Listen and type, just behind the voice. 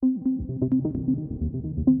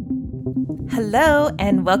Hello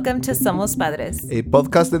and welcome to Somos Padres. A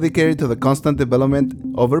podcast dedicated to the constant development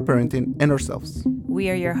of our parenting and ourselves. We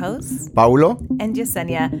are your hosts, Paulo. and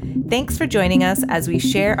Yesenia. Thanks for joining us as we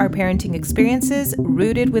share our parenting experiences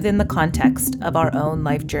rooted within the context of our own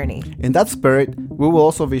life journey. In that spirit, we will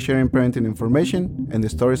also be sharing parenting information and the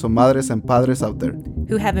stories of madres and padres out there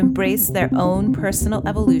who have embraced their own personal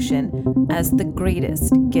evolution as the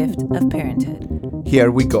greatest gift of parenthood.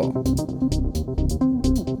 Here we go.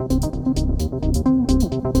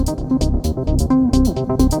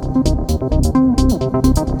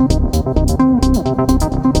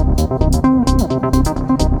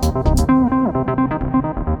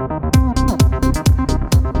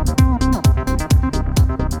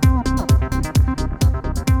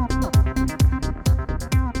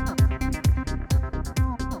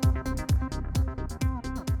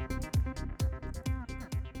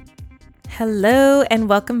 Hello and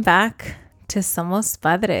welcome back to Somos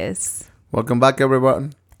Padres. Welcome back,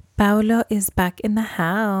 everyone. Paulo is back in the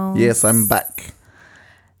house. Yes, I'm back.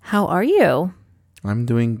 How are you? I'm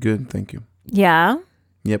doing good, thank you. Yeah,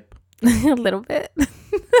 Yep. a little bit.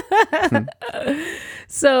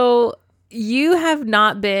 So you have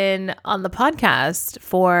not been on the podcast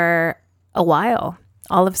for a while.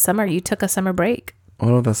 All of summer, you took a summer break.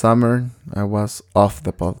 All of the summer, I was off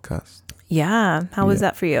the podcast. Yeah. How was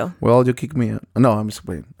that for you? Well, you kicked me out. No, I'm just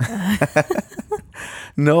playing.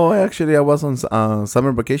 No, actually, I was on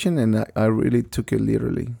summer vacation and I really took it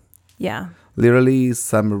literally. Yeah. Literally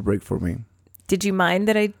summer break for me. Did you mind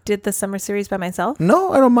that I did the summer series by myself?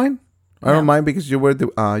 No, I don't mind. I No. don't mind because you were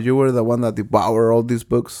the one that devoured all these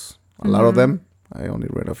books. A lot of them. I only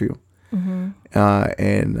read a few.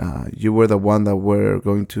 And you were the one that were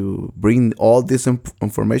going to bring all this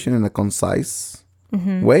information in a concise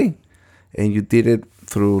way. And you did it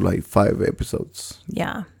through like 5 episodes.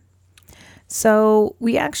 Yeah. So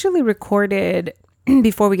we actually recorded,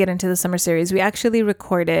 before we get into the summer series, we actually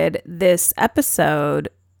recorded this episode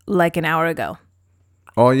like an hour ago.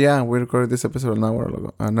 Oh, yeah. We recorded this episode an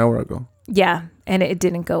hour ago. Yeah. And it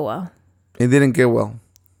didn't go well. It didn't get well.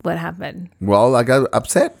 What happened? Well, I got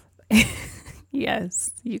upset.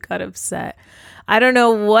 Yes, you got upset. I don't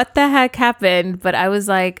know what the heck happened, but I was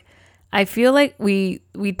like, I feel like we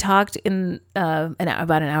talked in about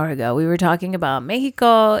an hour ago. We were talking about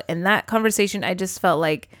Mexico, and that conversation, I just felt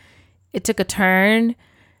like it took a turn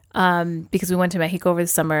because we went to Mexico over the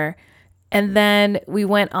summer. And then we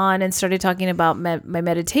went on and started talking about my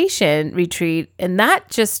meditation retreat, and that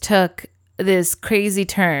just took this crazy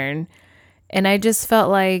turn. And I just felt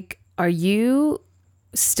like, are you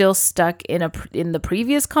still stuck in the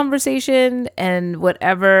previous conversation, and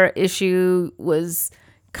whatever issue was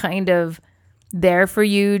kind of there for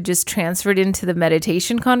you just transferred into the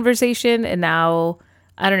meditation conversation, and now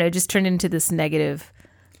I don't know, just turned into this negative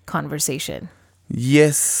conversation?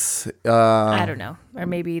 Yes. I don't know, or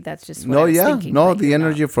maybe that's just what No, I was yeah. thinking. No, but the you're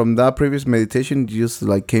energy not. from that previous meditation just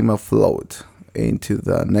like came afloat into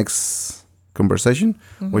the next conversation,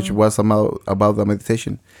 which was about the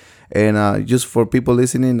meditation. And just for people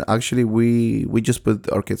listening, actually, we just put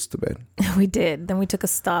our kids to bed. We did. Then we took a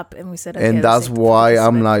stop and we said, okay, And let's that's take the why focus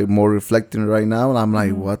I'm back. like more reflecting right now. And I'm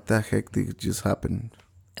like, what the heck did just happen?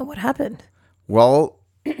 And what happened? Well,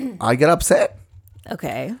 I got upset.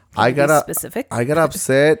 Okay. Can I you be got specific. I got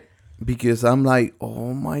upset because I'm like,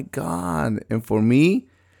 oh my God. And for me,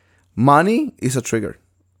 money is a trigger.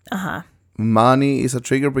 Money is a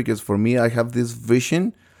trigger because for me, I have this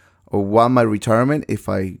vision of what my retirement, if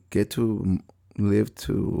I get to live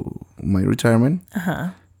to my retirement,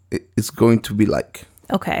 it's going to be like.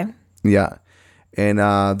 Okay. Yeah. And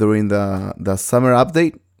during the summer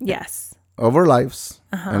update Yes. of our lives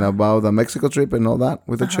and about the Mexico trip and all that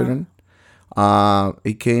with the children,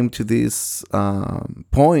 it came to this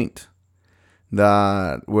point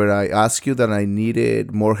that where I asked you that I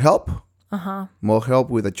needed more help. More help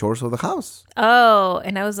with the chores of the house. Oh,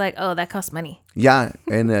 and I was like, oh, that costs money. Yeah,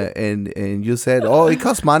 and you said, oh, it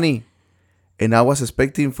costs money. And I was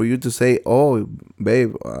expecting for you to say, oh,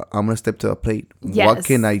 babe, I'm going to step to the plate. Yes. What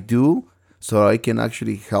can I do so I can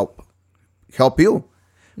actually help you?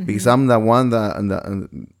 Because I'm the one that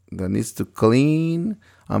needs to clean.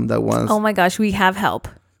 I'm the one. Oh my gosh, we have help.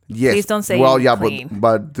 Yes. Please don't say well, you yeah, clean.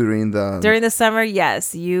 but during the summer,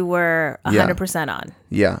 yes, you were 100% on.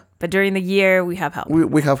 yeah. But during the year, we have help.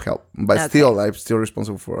 We have help, but Okay. still, I'm still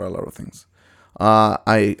responsible for a lot of things.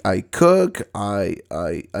 I cook. I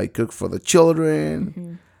cook for the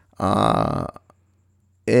children.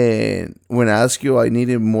 And when I asked you, I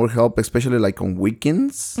needed more help, especially like on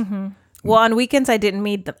weekends. Well, on weekends, I didn't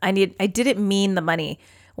mean the money.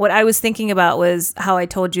 What I was thinking about was how I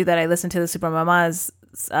told you that I listened to the Super Mamas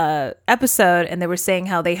episode, and they were saying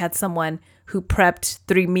how they had someone who prepped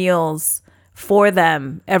 3 meals for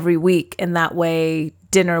them every week, and that way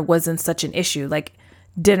dinner wasn't such an issue. Like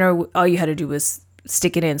dinner, all you had to do was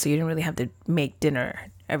stick it in, so you didn't really have to make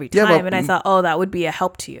dinner every time. Yeah, and I thought, oh, that would be a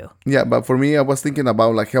help to you. Yeah, but for me, I was thinking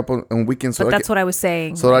about like help on weekends. But that's what I was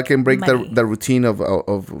saying. So like, I can break money. the routine of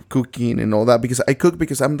cooking and all that, because I cook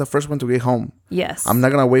because I'm the first one to get home. Yes. I'm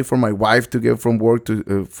not gonna wait for my wife to get from work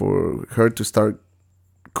to for her to start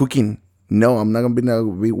cooking. No, I'm not gonna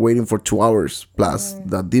be waiting for 2 hours plus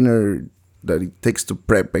the dinner that it takes to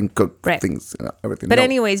prep and cook things and everything. But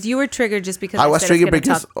anyways, you were triggered just because I was triggered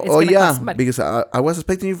because cost because I was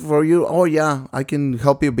expecting for you. Oh yeah, I can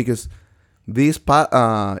help you because this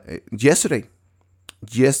yesterday,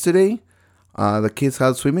 the kids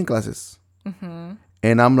had swimming classes,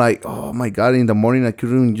 and I'm like, oh my god! In the morning, I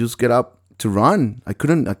couldn't just get up to run. I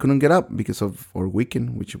couldn't get up because of our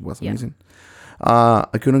weekend, which was amazing.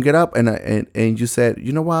 I couldn't get up, and you said,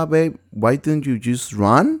 you know what, babe? Why don't you just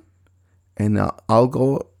run? And I'll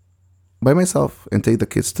go by myself and take the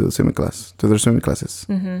kids to their swimming classes.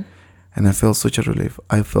 And I felt such a relief.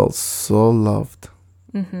 I felt so loved.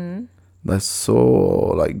 That's so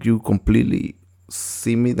like you completely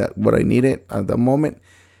see me that what I needed at that moment,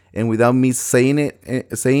 and without me saying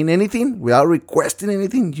anything, without requesting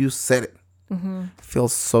anything, you said it. It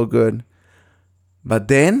feels so good. But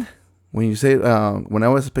then when you say when I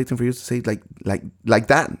was expecting for you to say like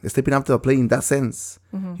that, stepping up to the plate in that sense,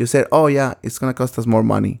 you said, oh yeah, it's gonna cost us more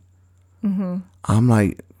money. I'm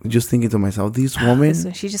like just thinking to myself, this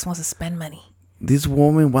woman, she just wants to spend money. This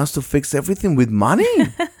woman wants to fix everything with money.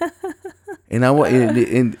 And I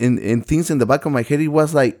in things in the back of my head, it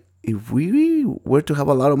was like, if we were to have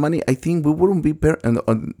a lot of money, I think we wouldn't be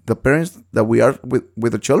the parents that we are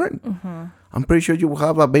with the children. I'm pretty sure you will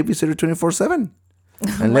have a babysitter 24/7.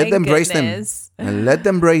 And let them brace them. And let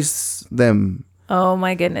them brace them. Oh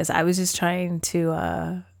my goodness! I was just trying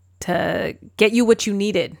to get you what you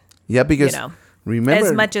needed. Yeah, because remember,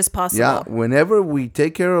 as much as possible. Yeah, whenever we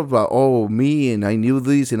take care of me and I knew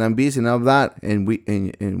this and I'm this and I'm that, and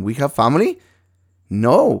we have family.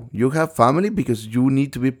 No, you have family because you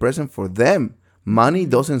need to be present for them. Money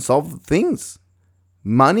doesn't solve things.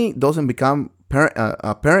 Money doesn't become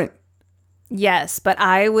a parent. Yes, but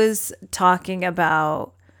I was talking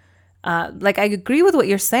about, I agree with what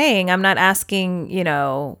you're saying. I'm not asking,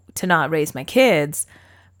 to not raise my kids,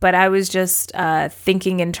 but I was just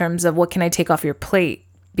thinking in terms of what can I take off your plate,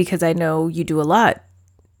 because I know you do a lot.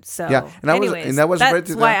 So, yeah, and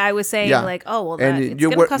that's why I was saying it's going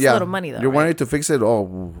to cost a little money though. You wanted to fix it.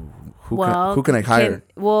 Oh, who can I hire?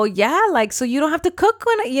 So you don't have to cook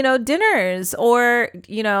when dinners or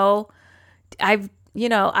I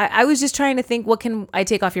was just trying to think, what can I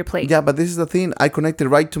take off your plate? Yeah, but this is the thing. I connected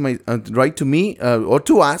right to me or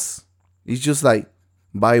to us. It's just like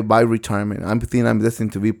by retirement. I'm thinking I'm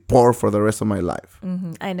destined to be poor for the rest of my life.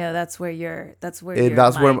 I know that's where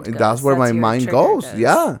my mind goes.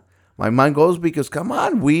 Yeah, my mind goes because come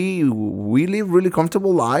on, we live really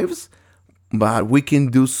comfortable lives, but we can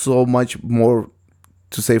do so much more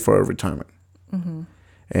to save for our retirement.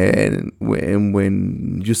 And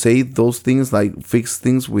when you say those things, like fix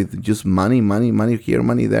things with just money here,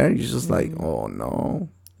 money there, you're just like, oh no.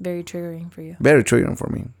 Very triggering for you. Very triggering for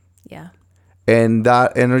me. Yeah. And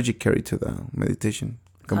that energy carried to the meditation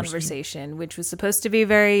conversation, which was supposed to be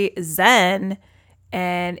very zen,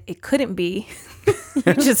 and it couldn't be.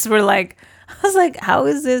 You just were like, I was like, how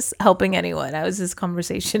is this helping anyone? How is this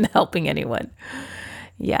conversation helping anyone?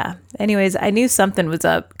 Yeah. Anyways, I knew something was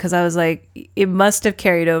up because I was like, it must have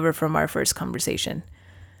carried over from our first conversation.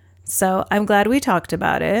 So I'm glad we talked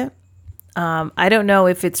about it. I don't know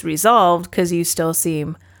if it's resolved because you still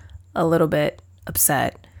seem a little bit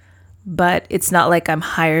upset, but it's not like I'm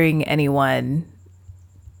hiring anyone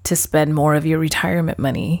to spend more of your retirement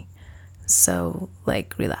money. So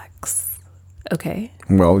relax. Okay.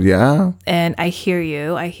 Well, yeah. And I hear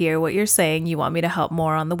you. I hear what you're saying. You want me to help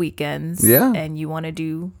more on the weekends. Yeah. And you want to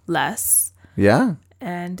do less. Yeah.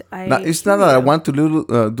 And it's not that I want to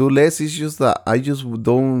do less. It's just that I just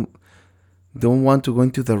don't want to go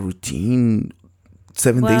into the routine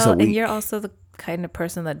 7 days a week. And you're also the kind of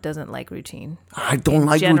person that doesn't like routine. I don't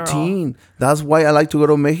like routine. That's why I like to go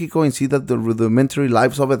to Mexico and see that the rudimentary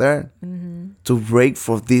lives over there. To break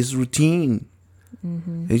for this routine.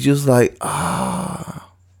 It's just like,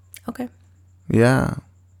 Okay. Yeah.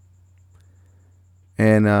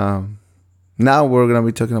 And now we're going to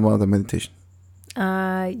be talking about the meditation.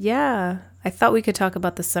 Yeah. I thought we could talk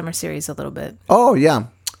about the summer series a little bit. Oh, yeah.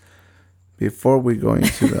 Before we go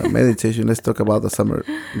into the meditation, let's talk about the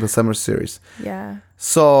summer series. Yeah.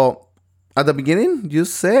 So At the beginning, you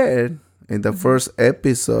said in the first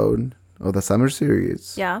episode of the summer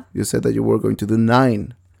series, Yeah. you said that you were going to do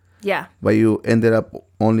 9, Yeah. but you ended up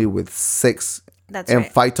only with 6 That's and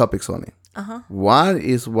right. 5 topics only. One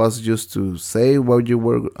was just to say what you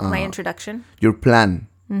were My introduction. your plan,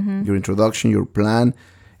 your introduction, your plan,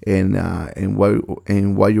 and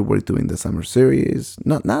why you were doing the summer series.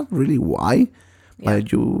 Not really why,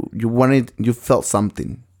 but you felt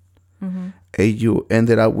something, and you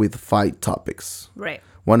ended up with 5 topics. Right.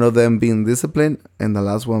 One of them being discipline, and the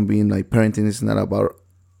last one being like parenting is not about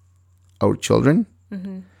our children.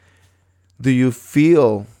 Do you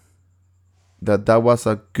feel that was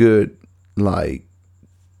a good, like,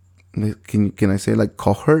 can I say, like,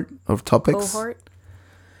 cohort of topics? Cohort.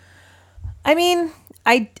 I mean,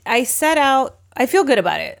 I set out, I feel good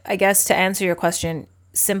about it. I guess to answer your question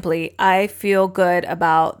simply, I feel good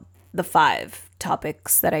about the 5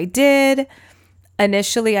 topics that I did.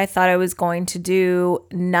 Initially, I thought I was going to do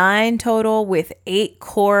 9 total with 8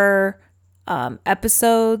 core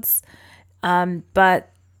episodes. But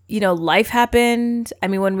life happened. I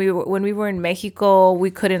mean, when we were in Mexico,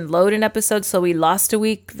 we couldn't load an episode, so we lost a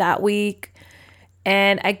week that week.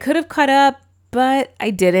 And I could have caught up, but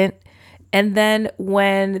I didn't. And then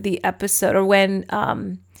when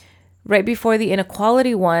right before the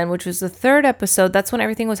inequality one, which was the 3rd episode, that's when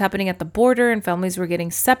everything was happening at the border and families were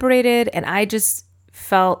getting separated. And I just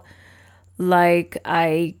felt like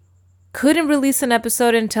I couldn't release an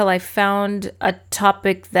episode until I found a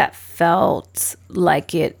topic that felt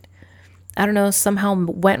like it, I don't know, somehow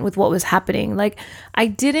went with what was happening. Like, I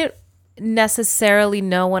didn't necessarily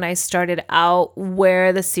know when I started out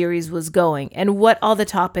where the series was going and what all the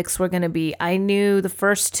topics were going to be. I knew the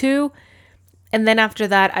first 2, and then after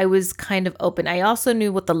that, I was kind of open. I also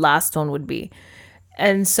knew what the last one would be.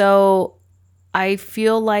 And so I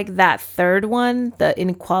feel like that 3rd one, the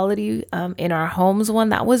inequality in our homes one,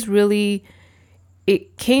 that was really,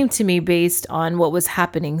 it came to me based on what was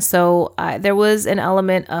happening. So there was an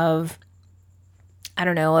element of, I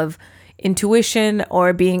don't know, of intuition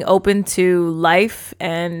or being open to life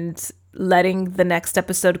and letting the next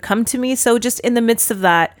episode come to me. So just in the midst of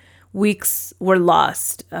that, weeks were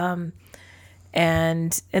lost.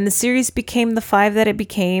 And the series became the 5 that it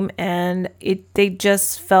became, and they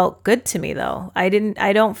just felt good to me though. I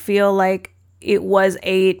don't feel like it was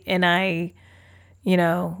 8 and I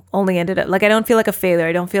only ended up, like, I don't feel like a failure.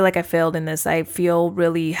 I don't feel like I failed in this. I feel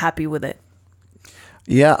really happy with it.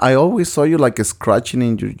 Yeah, I always saw you like scratching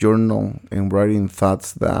in your journal and writing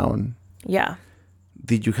thoughts down. Yeah.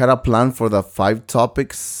 Did you have a plan for the 5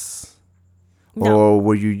 topics? No. Or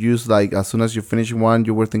were you just like, as soon as you finish one,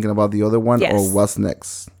 you were thinking about the other one? Yes. Or what's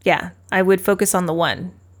next? Yeah, I would focus on the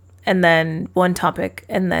one and then one topic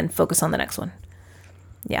and then focus on the next one.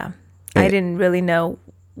 Yeah. I didn't really know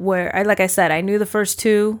where, like I said, I knew the first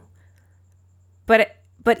 2, but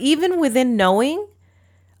even within knowing,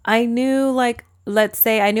 I knew, like, let's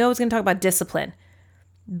say I knew I was going to talk about discipline,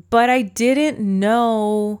 but I didn't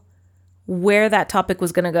know where that topic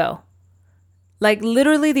was going to go. Like,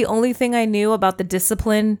 literally the only thing I knew about the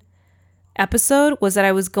discipline episode was that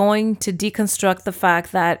I was going to deconstruct the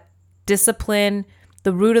fact that discipline,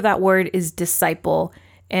 the root of that word is disciple,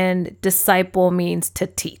 and disciple means to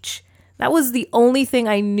teach. That was the only thing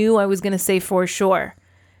I knew I was going to say for sure.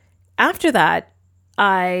 After that,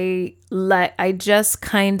 I just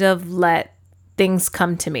kind of let things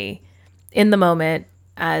come to me in the moment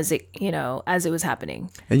as it was happening.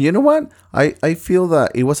 And you know what? I feel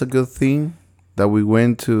that it was a good thing that we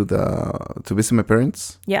went to visit my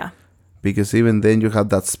parents. Yeah. Because even then you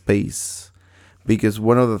had that space. Because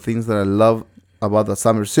one of the things that I love about the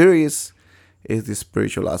summer series is the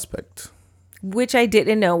spiritual aspect. Which I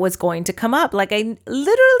didn't know was going to come up. Like, I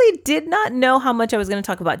literally did not know how much I was going to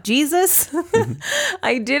talk about Jesus.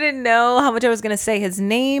 I didn't know how much I was going to say his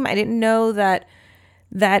name. I didn't know that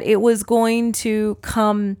it was going to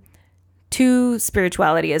come to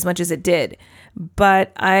spirituality as much as it did.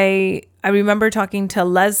 But I remember talking to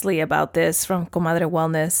Leslie about this from Comadre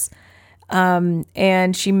Wellness.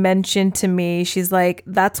 And she mentioned to me, she's like,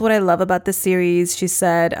 that's what I love about the series. She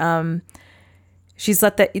said,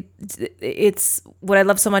 that it's what I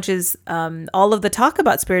love so much is all of the talk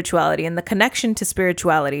about spirituality and the connection to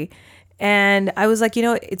spirituality. And I was like,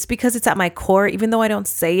 it's because it's at my core, even though I don't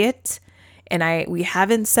say it. And we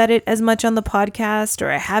haven't said it as much on the podcast, or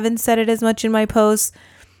I haven't said it as much in my posts.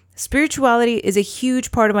 Spirituality is a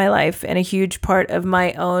huge part of my life and a huge part of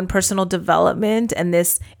my own personal development. And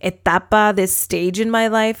this etapa, this stage in my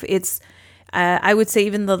life, it's, I would say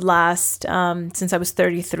even the last, since I was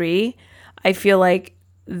 33, I feel like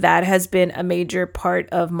that has been a major part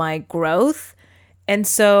of my growth. And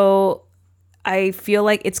so I feel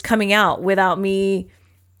like it's coming out without me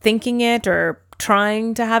thinking it or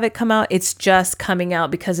trying to have it come out. It's just coming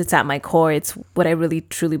out because it's at my core. It's what I really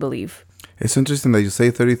truly believe. It's interesting that you say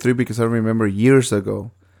 33 because I remember years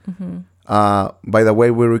ago. By the way,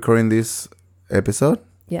 we're recording this episode.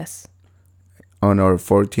 Yes. On our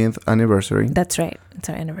 14th anniversary. That's right. It's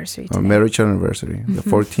our anniversary today. Our marriage anniversary. The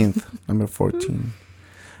 14th. Number 14.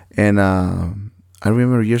 And I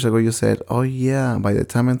remember years ago you said, oh yeah, by the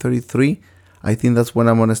time I'm 33, I think that's when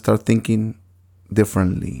I'm going to start thinking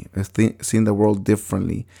differently. Seeing the world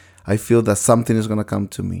differently. I feel that something is going to come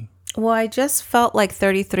to me. Well, I just felt like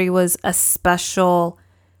 33 was a special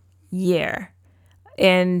year.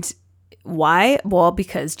 And why? Well,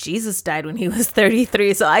 because Jesus died when he was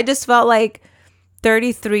 33. So I just felt like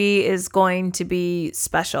 33 is going to be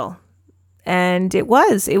special. And it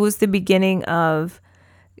was the beginning of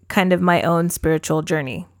kind of my own spiritual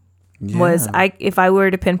journey. Yeah. If I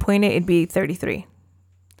were to pinpoint it, it'd be 33.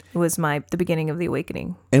 It was the beginning of the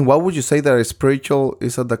awakening. And what would you say that spiritual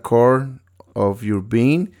is at the core of your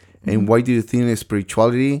being? And why do you think that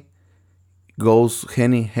spirituality goes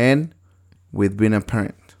hand in hand with being a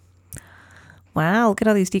parent? Wow, look at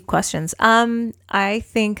all these deep questions. I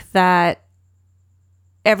think that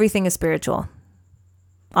everything is spiritual.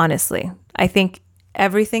 Honestly, I think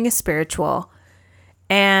everything is spiritual,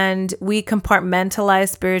 and we compartmentalize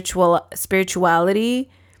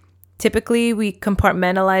spirituality. Typically, we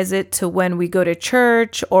compartmentalize it to when we go to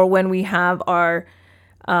church or when we have our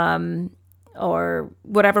or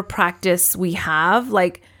whatever practice we have,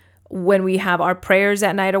 like when we have our prayers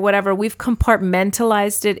at night or whatever. We've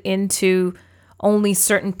compartmentalized it into only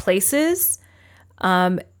certain places,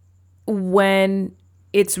 when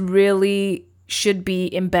it's really should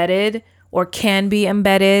be embedded or can be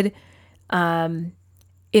embedded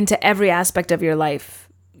into every aspect of your life,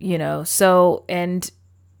 So, and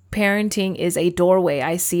parenting is a doorway.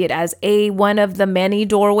 I see it as one of the many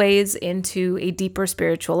doorways into a deeper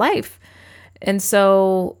spiritual life. And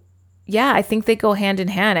so, yeah, I think they go hand in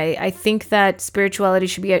hand. I think that spirituality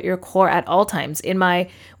should be at your core at all times. In my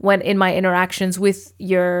interactions with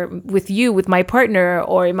my partner,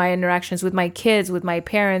 or in my interactions with my kids, with my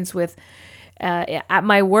parents, at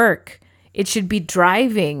my work, it should be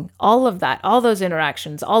driving all of that, all those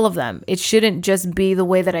interactions, all of them. It shouldn't just be the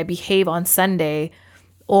way that I behave on Sunday,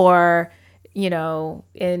 or enclosed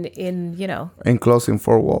in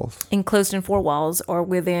four walls, or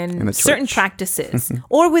within certain practices,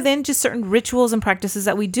 or within just certain rituals and practices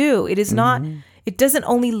that we do. It is not, it doesn't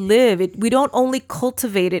only live, we don't only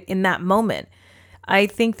cultivate it in that moment. I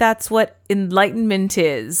think that's what enlightenment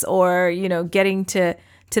is, or, getting to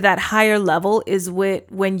that higher level is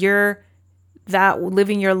when you're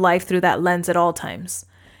living your life through that lens at all times.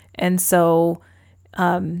 And so,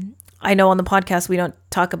 I know on the podcast we don't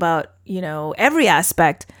talk about, every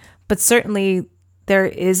aspect, but certainly there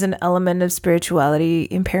is an element of spirituality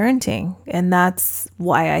in parenting. And that's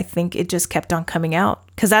why I think it just kept on coming out,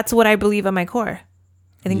 because that's what I believe at my core.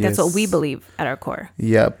 I think that's what we believe at our core.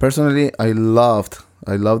 Yeah, personally, I loved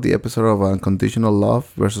the episode of unconditional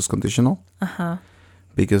love versus conditional.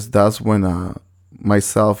 Because that's when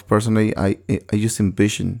myself personally, I just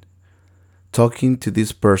envision talking to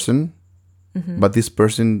this person, but this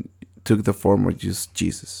person took the form of just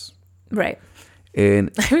Jesus. Right.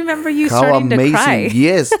 And I remember you starting to cry.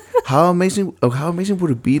 Yes. How amazing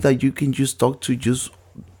would it be that you can just talk to just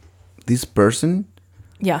this person?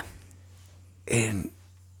 Yeah. And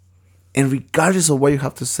regardless of what you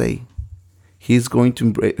have to say, he's going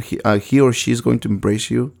to he or she is going to embrace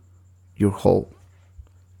you, your whole.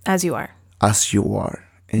 As you are.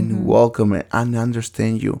 And welcome it and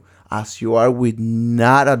understand you as you are, with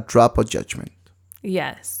not a drop of judgment.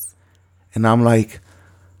 Yes. And I'm like,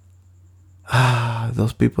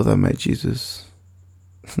 those people that met Jesus,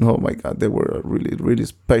 oh my God, they were a really, really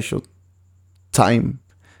special time.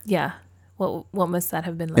 Yeah. What must that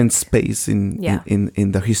have been like? And space in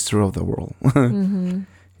the history of the world.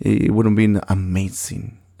 It would have been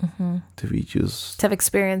amazing to be just... To have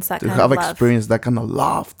experienced that kind of love. To have experienced that kind of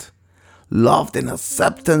love and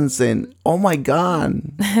acceptance, and oh my God.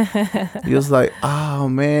 It was like, oh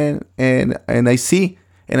man. And I see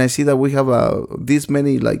that we have this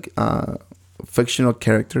many fictional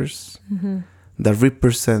characters that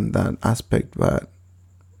represent that aspect, but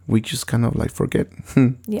we just kind of forget.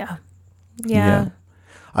 Yeah.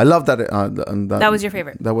 I love that. That was your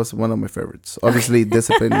favorite. That was one of my favorites. Obviously,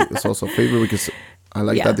 discipline is also a favorite, because I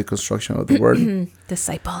like that deconstruction of the word.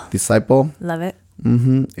 Disciple. Love it.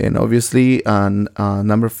 And obviously,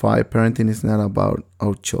 number 5, parenting is not about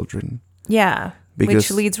our children. Yeah.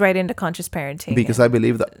 Which leads right into conscious parenting. Because I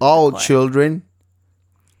believe that all children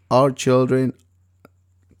our children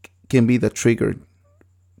can be the trigger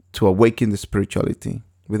to awaken the spirituality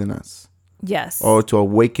within us. Yes. Or to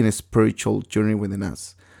awaken a spiritual journey within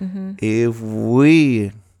us. Mm-hmm. If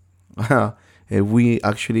we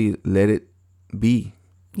actually let it be.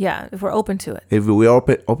 Yeah, if we're open to it. If we are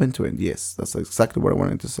open to it, yes. That's exactly what I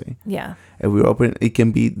wanted to say. Yeah. If we're open, it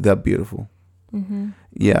can be that beautiful. Mm-hmm.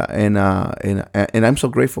 Yeah, and I'm so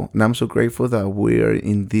grateful. And I'm so grateful that we're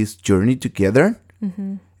in this journey together.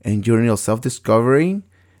 Mm-hmm. And journey of self-discovery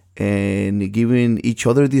and giving each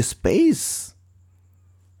other the space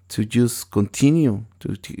to just continue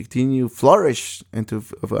flourish and to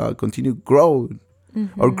continue grow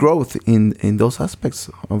or growth in those aspects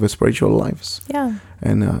of a spiritual lives. Yeah.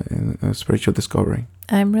 And spiritual discovery.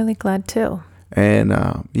 I'm really glad too. And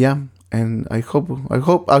and I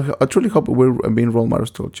truly hope we're being role models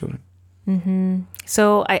to our children. Mm-hmm.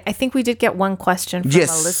 So I think we did get one question from a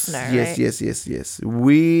listener. Yes.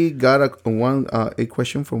 We got a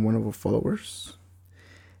question from one of our followers,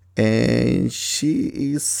 and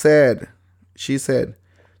she said, "Do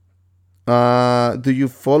you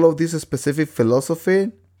follow this specific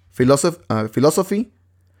philosophy?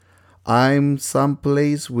 I'm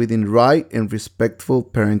someplace within right and respectful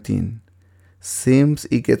parenting. Seems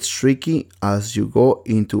it gets tricky as you go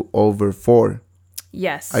into over 4."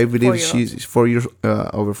 Yes. I believe she's 4 years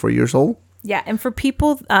over 4 years old. Yeah, and for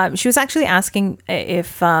people, she was actually asking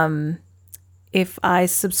if I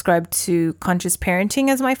subscribe to conscious parenting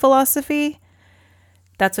as my philosophy.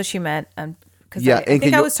 That's what she meant. Because I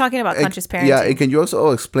think I was talking about conscious parenting. Yeah, and can you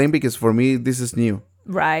also explain, because for me this is new.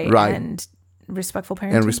 Right. And respectful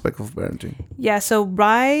parenting. Yeah, so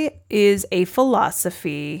RIE is a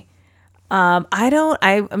philosophy. I'm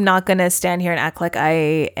not going to stand here and act like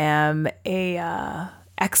I am a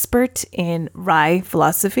expert in RIE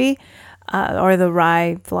philosophy or the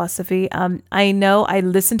RIE philosophy. I know I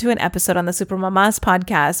listened to an episode on the Super Mamas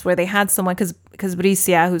podcast where they had someone, because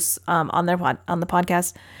Bricia, who's on the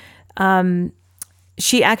podcast,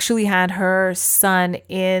 she actually had her son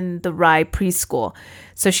in the RIE preschool.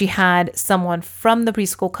 So she had someone from the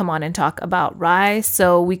preschool come on and talk about RIE.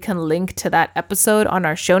 So we can link to that episode on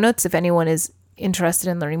our show notes if anyone is interested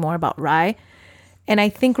in learning more about RIE. And I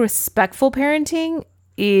think respectful parenting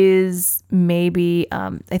is maybe,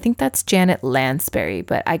 I think that's Janet Lansbury,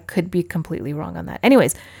 but I could be completely wrong on that.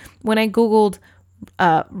 Anyways, when I Googled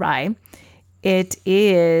RIE, it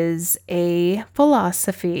is a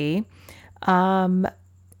philosophy.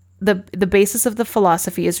 The basis of the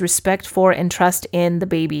philosophy is respect for and trust in the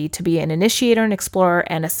baby to be an initiator, an explorer,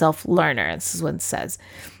 and a self-learner. This is what it says.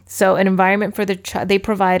 So an environment for they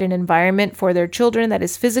provide an environment for their children that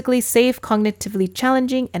is physically safe, cognitively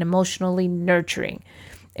challenging, and emotionally nurturing.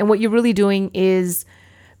 And what you're really doing is,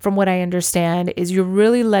 from what I understand, is you're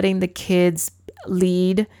really letting the kids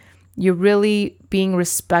lead. You're really being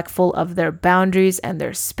respectful of their boundaries and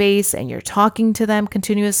their space, and you're talking to them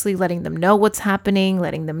continuously, letting them know what's happening,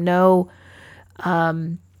 letting them know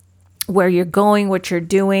where you're going, what you're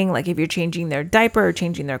doing. Like if you're changing their diaper or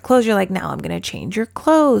changing their clothes, you're like, now I'm going to change your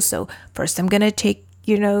clothes. So first I'm going to take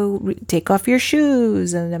off your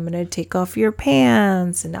shoes, and I'm going to take off your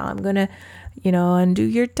pants, and now I'm going to, undo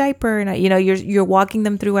your diaper. And, you're walking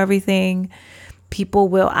them through everything. People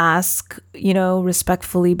will ask,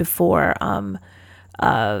 respectfully before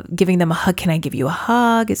giving them a hug. Can I give you a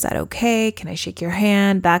hug? Is that okay? Can I shake your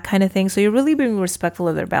hand? That kind of thing. So you're really being respectful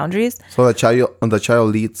of their boundaries. So the child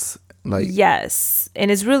leads, like, yes,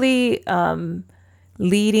 and is really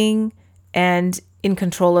leading and in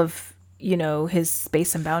control of his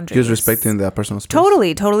space and boundaries. Just respecting that personal space.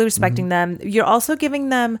 Totally respecting them. You're also giving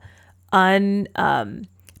them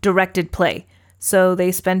undirected play. So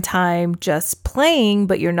they spend time just playing,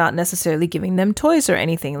 but you're not necessarily giving them toys or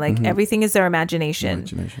anything. Like everything is their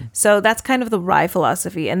imagination. So that's kind of the RIE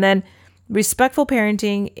philosophy. And then respectful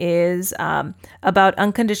parenting is about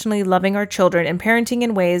unconditionally loving our children and parenting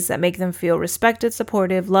in ways that make them feel respected,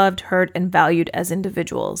 supportive, loved, heard, and valued as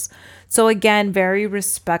individuals. So again, very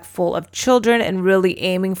respectful of children and really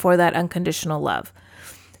aiming for that unconditional love.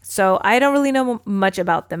 So I don't really know much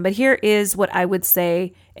about them, but here is what I would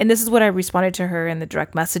say. And this is what I responded to her in the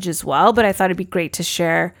direct message as well. But I thought it'd be great to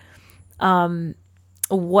share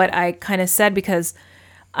what I kind of said, because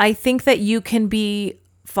I think that you can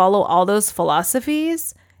follow all those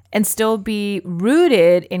philosophies and still be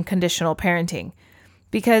rooted in conditional parenting.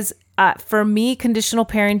 Because for me, conditional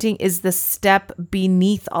parenting is the step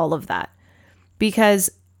beneath all of that.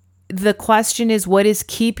 Because the question is, what is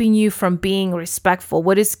keeping you from being respectful?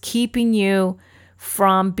 What is keeping you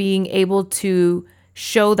from being able to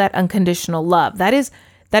show that unconditional love? That is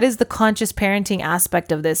That is the conscious parenting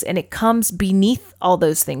aspect of this. And it comes beneath all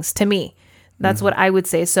those things to me. That's what I would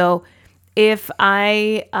say. So if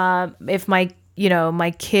my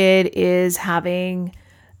kid is having,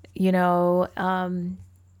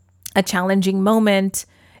 a challenging moment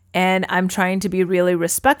and I'm trying to be really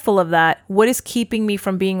respectful of that, what is keeping me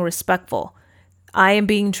from being respectful? I am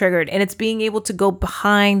being triggered, and it's being able to go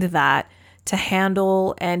behind that to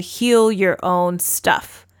handle and heal your own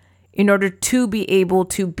stuff in order to be able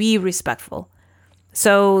to be respectful.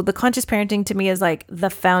 So the conscious parenting to me is like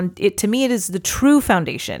it is the true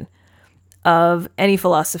foundation of any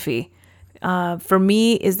philosophy. For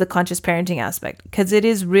me is the conscious parenting aspect, because it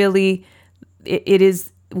is really, it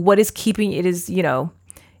is what is keeping, it is,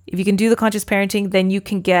 if you can do the conscious parenting, then you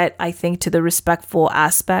can get, I think, to the respectful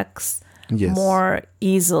aspects more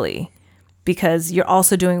easily, because you're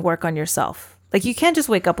also doing work on yourself. Like, you can't just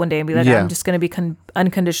wake up one day and be like, I'm just going to be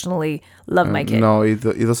unconditionally love my kid. No, it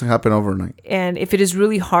doesn't happen overnight. And if it is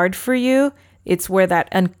really hard for you, it's where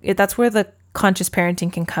that's where the conscious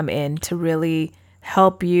parenting can come in to really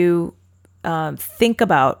help you think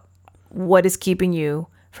about what is keeping you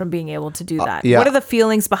from being able to do that. What are the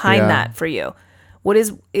feelings behind that for you? What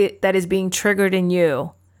is it that is being triggered in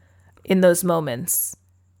you in those moments?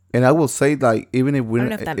 And I will say, like, even if we're, I don't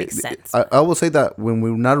know if that makes sense. I will say that when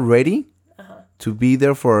we're not ready to be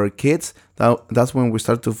there for our kids, that's when we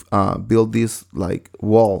start to build these like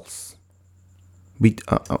walls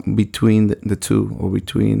between the two, or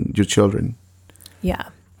between your children. Yeah.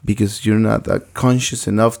 Because you're not conscious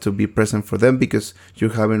enough to be present for them, because you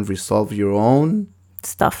haven't resolved your own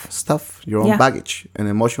stuff, your own baggage and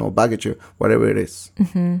emotional baggage, or whatever it is.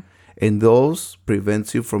 Mm-hmm. And those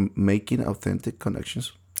prevents you from making authentic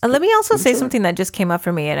connections. Let me also say something that just came up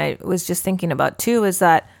for me, and I was just thinking about too, is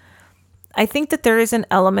that I think that there is an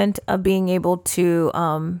element of being able to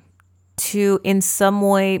in some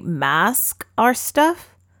way mask our stuff.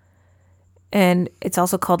 And it's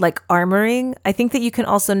also called like armoring. I think that you can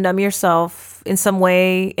also numb yourself in some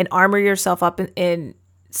way and armor yourself up in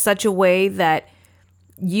such a way that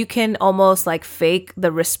you can almost like fake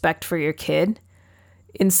the respect for your kid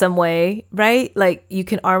in some way, right? Like, you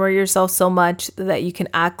can armor yourself so much that you can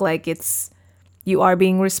act like you are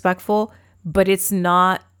being respectful, but it's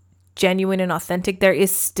not genuine and authentic. There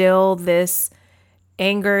is still this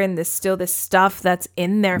anger and this stuff that's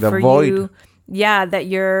in there for void. You. Yeah, that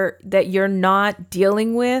you're not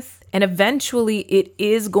dealing with, and eventually it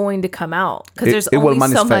is going to come out, because there's only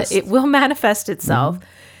so much. It will manifest itself.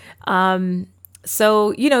 Mm-hmm.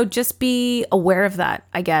 So just be aware of that,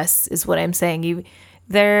 I guess, is what I'm saying.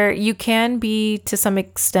 You can be to some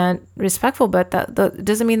extent respectful, but that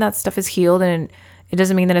doesn't mean that stuff is healed, and it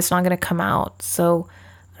doesn't mean that it's not going to come out. So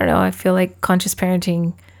I don't know. I feel like conscious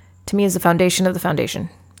parenting to me is the foundation of the foundation.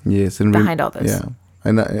 Yes, and behind all this. Yeah.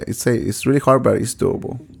 And it's really hard, but it's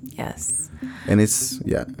doable. Yes. And it's,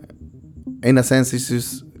 in a sense,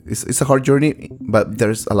 it's a hard journey, but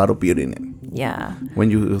there's a lot of beauty in it. Yeah. When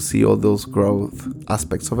you see all those growth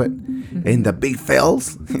aspects of it, and the big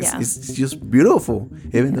fails, it's just beautiful.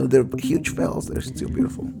 Even though they're huge fails, they're still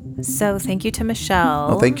beautiful. So thank you to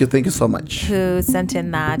Michelle. Oh, thank you so much. Who sent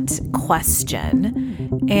in that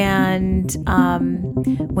question. And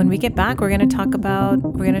when we get back, we're gonna talk about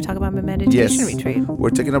my meditation retreat. We're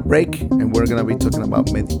taking a break, and we're gonna be talking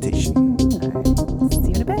about meditation. All right. See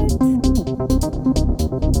you in a bit.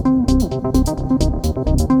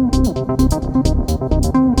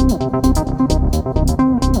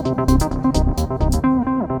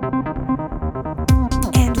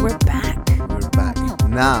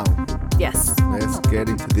 Now, yes, let's get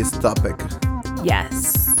into this topic.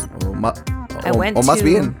 Yes.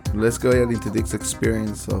 Let's go ahead into this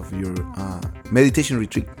experience of your meditation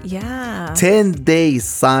retreat. Yeah. 10-day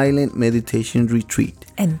silent meditation retreat.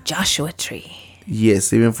 And Joshua Tree.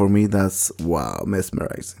 Yes, even for me, that's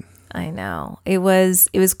mesmerizing. I know. It was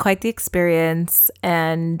quite the experience.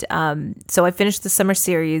 And so I finished the summer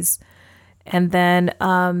series, and then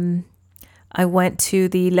I went to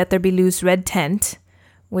the Let There Be Loose Red Tent,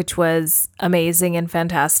 which was amazing and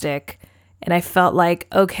fantastic. And I felt like,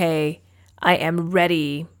 okay, I am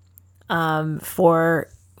ready for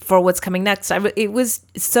what's coming next. There was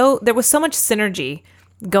so much synergy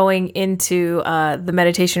going into the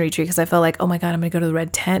meditation retreat, because I felt like, oh my God, I'm going to go to the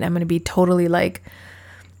Red Tent. I'm going to be totally like,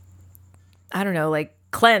 I don't know, like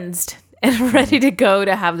cleansed and ready to go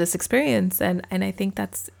to have this experience. And I think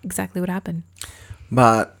that's exactly what happened.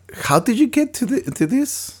 But how did you get to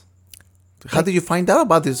this? How did you find out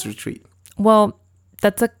about this retreat? Well,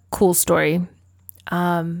 that's a cool story.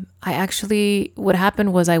 What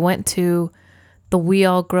happened was I went to the We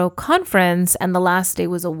All Grow conference, and the last day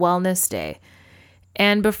was a wellness day.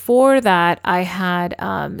 And before that, I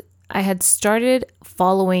had started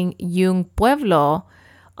following Yung Pueblo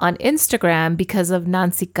on Instagram because of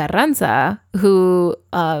Nancy Carranza, who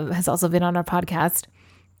has also been on our podcast.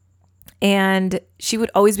 And she would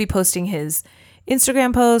always be posting his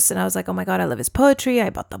Instagram posts. And I was like, oh my God, I love his poetry. I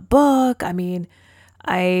bought the book. I mean,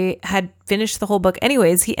 I had finished the whole book.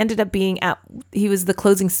 Anyways, he ended up he was the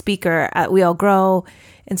closing speaker at We All Grow.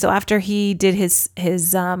 And so after he did his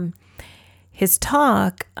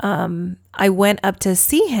talk, I went up to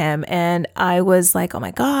see him and I was like, oh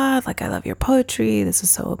my God, like I love your poetry. This is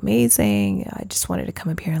so amazing. I just wanted to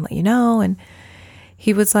come up here and let you know. And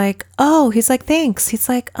he was like, he's like, thanks. He's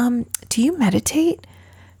like, do you meditate?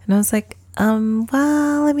 And I was like,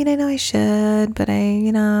 well, I mean, I know I should, but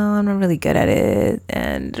I'm not really good at it.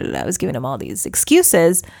 And I was giving him all these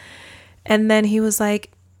excuses. And then he was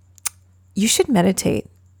like, you should meditate.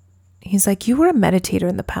 He's like, you were a meditator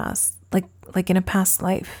in the past, like in a past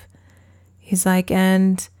life. He's like,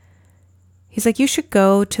 you should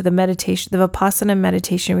go to the Vipassana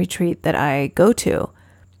meditation retreat that I go to.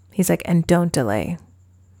 He's like, and don't delay.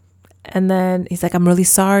 And then he's like, I'm really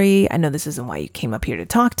sorry. I know this isn't why you came up here to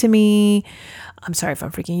talk to me. I'm sorry if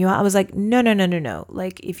I'm freaking you out. I was like, no.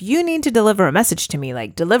 Like, if you need to deliver a message to me,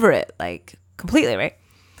 like, deliver it, like, completely, right?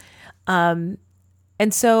 And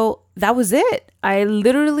so that was it. I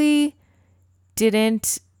literally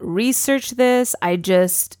didn't research this. I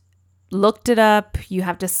just looked it up. You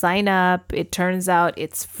have to sign up. It turns out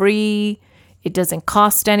it's free. It doesn't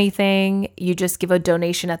cost anything. You just give a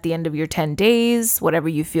donation at the end of your 10 days, whatever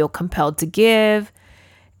you feel compelled to give.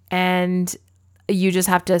 And you just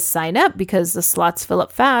have to sign up because the slots fill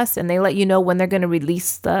up fast and they let you know when they're going to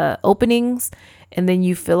release the openings. And then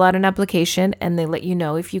you fill out an application and they let you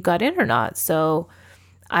know if you got in or not. So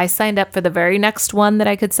I signed up for the very next one that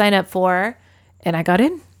I could sign up for and I got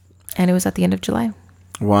in. And it was at the end of July.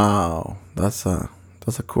 Wow. That's a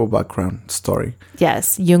cool background story.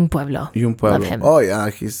 Yes, Yung Pueblo. Love him. Oh yeah,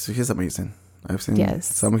 he's amazing. I've seen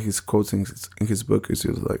some of his quotes in his book. It's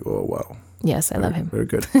just like, oh wow. Yes, I love him. Very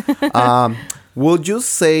good. Would you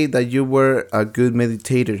say that you were a good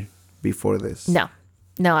meditator before this? No,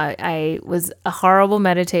 I was a horrible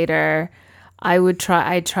meditator.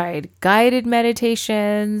 I tried guided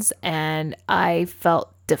meditations and I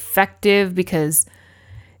felt defective because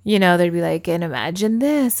they'd be like, and imagine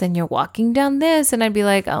this, and you're walking down this. And I'd be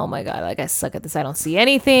like, oh my God, like I suck at this. I don't see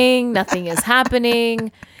anything. Nothing is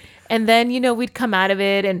happening. And then, we'd come out of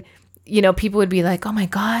it and, people would be like, oh my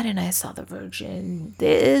God. And I saw the Virgin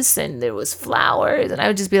this, and there was flowers. And I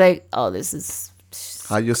would just be like, oh, this is,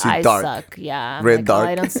 I just see dark. Suck. Yeah. I'm red like, dark.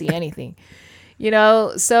 Oh, I don't see anything,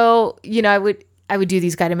 So, I would do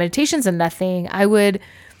these guided meditations and nothing. I would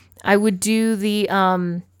do the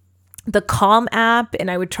Calm app and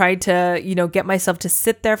I would try to, get myself to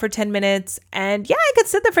sit there for 10 minutes. And yeah, I could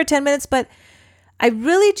sit there for 10 minutes, but I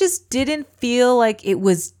really just didn't feel like it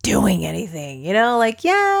was doing anything, like,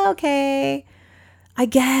 yeah, okay, I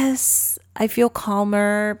guess I feel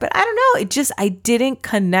calmer, but I don't know. I didn't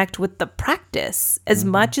connect with the practice as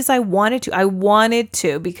much as I wanted to. I wanted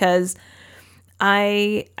to because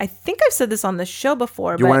I think I've said this on the show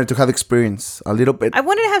before. You wanted to have experience a little bit. I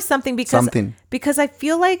wanted to have something because I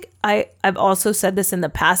feel like I've also said this in the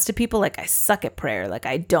past to people, like I suck at prayer. Like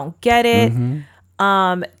I don't get it.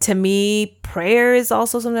 To me, prayer is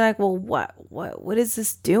also something like, well, what is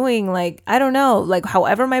this doing? Like, I don't know, like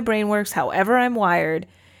however my brain works, however I'm wired,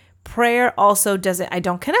 prayer also I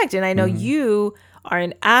don't connect. And I know you are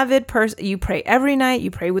an avid person. You pray every night.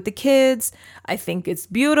 You pray with the kids. I think it's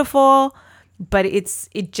beautiful. But it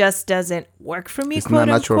just doesn't work for me, quote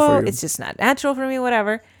unquote. It's just not natural for me,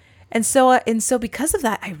 whatever. And so because of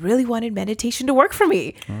that, I really wanted meditation to work for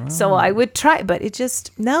me. So I would try, but it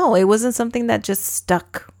wasn't something that just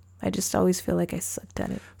stuck. I just always feel like I sucked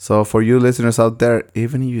at it. So for you listeners out there,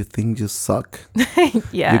 even if you think you suck,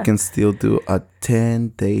 yeah, you can still do a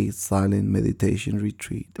 10-day silent meditation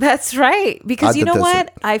retreat. That's right. Because you know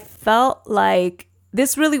what? I felt like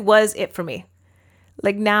this really was it for me.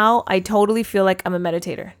 Like now I totally feel like I'm a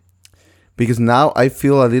meditator. Because now I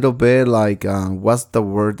feel a little bit like, what's the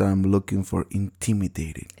word that I'm looking for?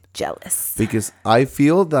 Intimidated. Jealous. Because I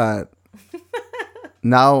feel that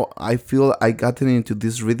now I gotten into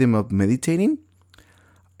this rhythm of meditating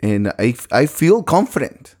and I feel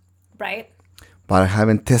confident. Right. But I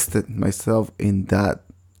haven't tested myself in that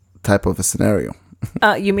type of a scenario.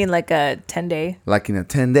 You mean like a 10-day? Like in a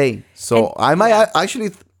 10-day. So I might actually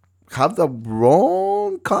have the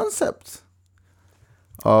wrong concept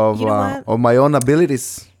of my own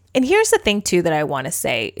abilities. And here's the thing too that I want to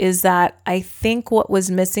say is that I think what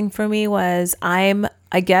was missing for me was I'm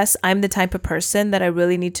I guess I'm the type of person that I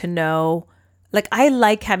really need to know. Like, I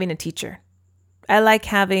like having a teacher. I like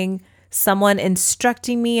having someone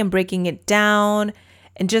instructing me and breaking it down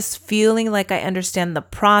and just feeling like I understand the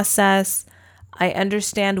process. I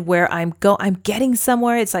understand where I'm getting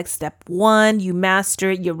somewhere. It's like step 1, you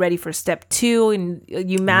master it, you're ready for step 2, and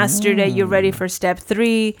you mastered it, you're ready for step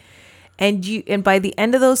 3. And by the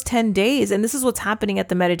end of those 10 days, and this is what's happening at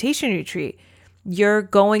the meditation retreat, you're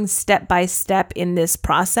going step by step in this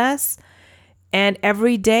process. And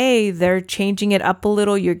every day they're changing it up a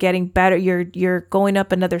little. You're getting better. You're going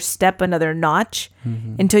up another step, another notch,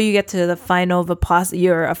 until you get to the final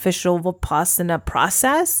your official Vipassana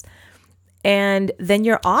process. And then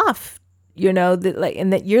you're off, and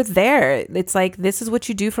that you're there. It's like, this is what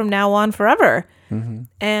you do from now on forever.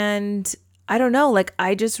 And I don't know, like,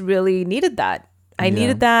 I just really needed that. I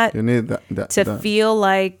needed that. You need that to feel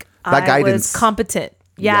like I guidance. Was competent.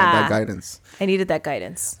 Yeah, that guidance. I needed that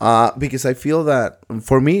guidance. Because I feel that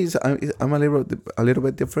for me, I'm a little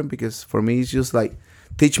bit different, because for me it's just like,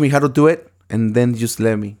 teach me how to do it, and then just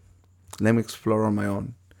let me explore on my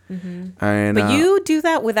own. And but you do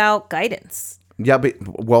that without guidance. Yeah, but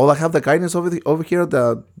I have the guidance over here,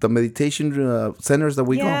 the meditation centers that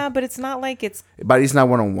we go. Yeah, but it's not like it's. But it's not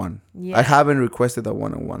one-on-one. Yeah. I haven't requested the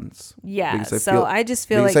one-on-ones. Yeah, I just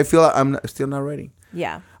feel like. I feel like I'm still not ready.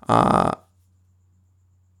 Yeah.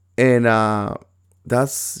 And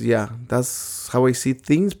that's how I see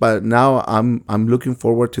things. But now I'm looking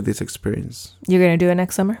forward to this experience. You're gonna do it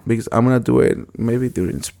next summer? Because I'm gonna do it maybe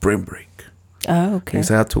during spring break. Oh, okay.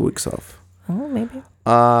 Because I have 2 weeks off. Oh, maybe.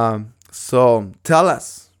 So tell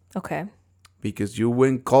us. Okay. Because you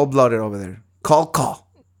went cold-blooded over there. Cold.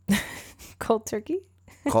 Cold turkey?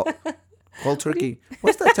 Cold turkey.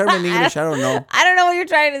 What's that term in English? I don't know. I don't know what you're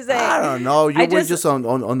trying to say. I don't know. You were just on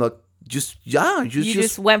the you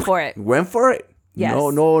just went for it. Went for it. Yes. No.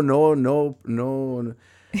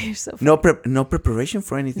 You're so funny. No preparation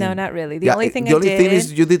for anything. No, not really. The only thing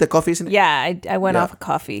is you did the coffee, isn't it? Yeah, I went off of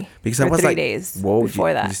coffee because for I was 3 like, days whoa,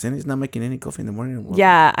 before that. Yesenia's not making any coffee in the morning.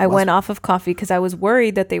 Yeah, I went off of coffee because I was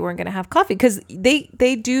worried that they weren't going to have coffee, because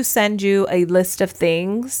they do send you a list of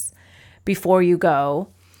things before you go.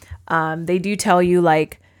 They do tell you,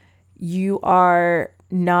 like, you are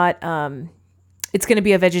not. It's going to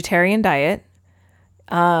be a vegetarian diet.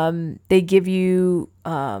 They give you.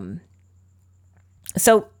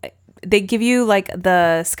 So they give you like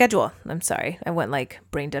the schedule. I'm sorry. I went like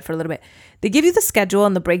brain dead for a little bit. They give you the schedule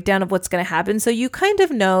and the breakdown of what's going to happen. So you kind of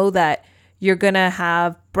know that you're going to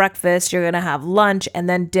have breakfast, you're going to have lunch, and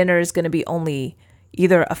then dinner is going to be only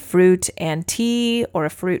either a fruit and tea, or a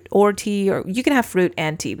fruit or tea, or you can have fruit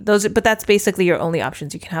and tea. But that's basically your only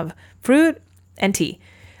options. You can have fruit and tea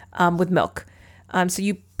with milk. So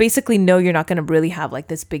you basically know you're not going to really have like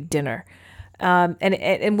this big dinner.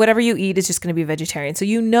 And whatever you eat is just going to be vegetarian. So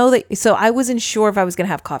you know that. So I wasn't sure if I was going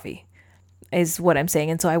to have coffee, is what I'm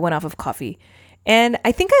saying. And so I went off of coffee. And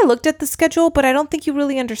I think I looked at the schedule, but I don't think you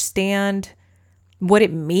really understand what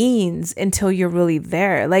it means until you're really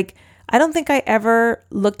there. Like, I don't think I ever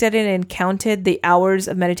looked at it and counted the hours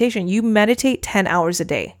of meditation. You meditate 10 hours a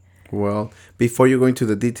day. Well, before you go into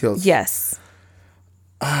the details. Yes.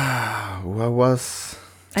 What was...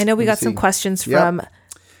 I know we got some questions from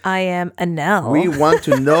I Am Anel. We want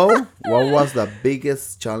to know, what was the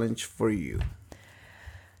biggest challenge for you?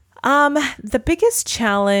 The biggest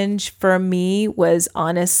challenge for me was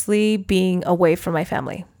honestly being away from my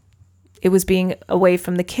family. It was being away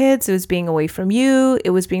from the kids. It was being away from you.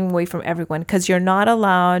 It was being away from everyone, because you're not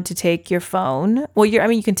allowed to take your phone. Well,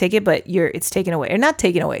 you can take it, but it's taken away. Or not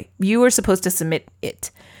taken away. You were supposed to submit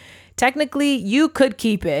it. Technically, you could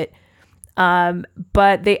keep it,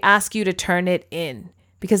 but they ask you to turn it in,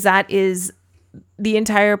 because that is the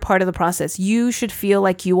entire part of the process. You should feel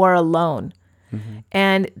like you are alone. Mm-hmm.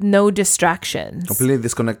 And no distractions. Completely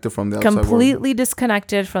disconnected from the outside world. Completely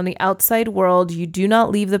disconnected from the outside world. You do not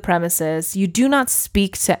leave the premises. You do not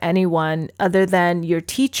speak to anyone other than your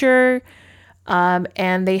teacher.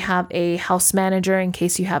 And they have a house manager in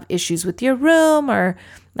case you have issues with your room. Or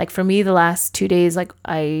like for me, the last 2 days, like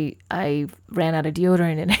I ran out of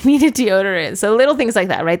deodorant and I needed deodorant. So little things like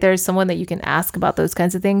that, right? There's someone that you can ask about those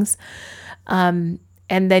kinds of things. And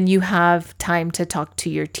then you have time to talk to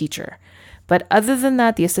your teacher. But other than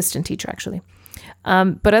that, the assistant teacher, actually.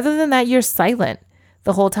 But other than that, you're silent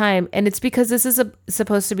the whole time. And it's because this is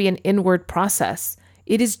supposed to be an inward process.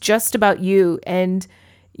 It is just about you. And,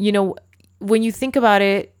 when you think about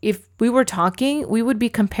it, if we were talking, we would be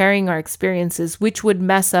comparing our experiences, which would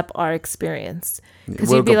mess up our experience.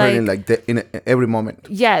 Because you'd be like in every moment.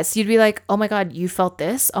 Yes. You'd be like, oh my God, you felt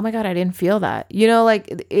this? Oh my God, I didn't feel that.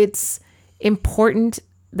 important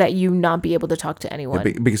that you not be able to talk to anyone.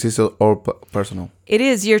 Because it's all personal. It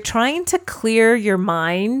is. You're trying to clear your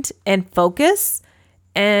mind and focus.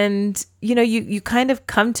 And, you know, you kind of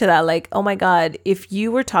come to that like, oh my God, if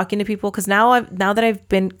you were talking to people, because now that I've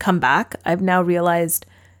come back, I've now realized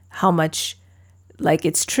how much like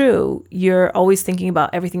it's true. You're always thinking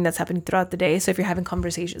about everything that's happening throughout the day. So if you're having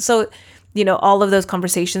conversations, so, you know, all of those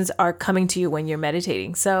conversations are coming to you when you're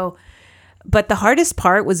meditating. So, but the hardest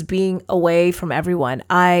part was being away from everyone.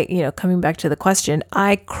 Coming back to the question,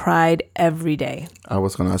 I cried every day. I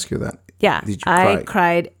was going to ask you that. Yeah. Did you cry? I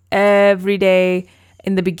cried every day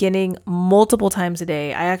in the beginning, multiple times a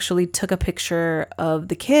day. I actually took a picture of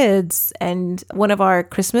the kids and one of our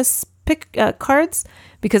Christmas cards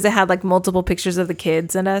because it had like multiple pictures of the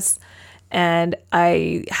kids and us. And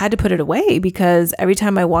I had to put it away because every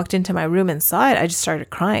time I walked into my room and saw it, I just started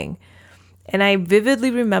crying. And I vividly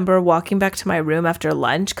remember walking back to my room after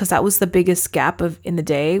lunch because that was the biggest gap in the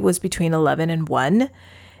day was between 11 and 1.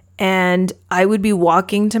 And I would be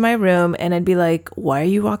walking to my room and I'd be like, why are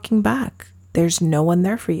you walking back? There's no one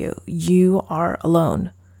there for you. You are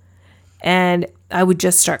alone. And I would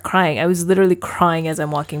just start crying. I was literally crying as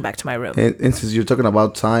I'm walking back to my room. And since you're talking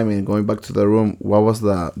about time and going back to the room, what was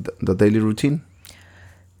the daily routine?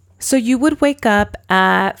 So you would wake up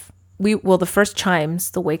at... the first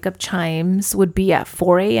chimes, the wake up chimes would be at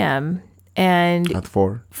 4 a.m. and at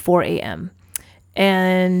 4 a.m.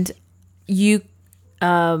 And you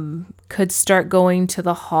could start going to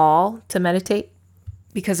the hall to meditate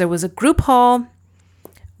because there was a group hall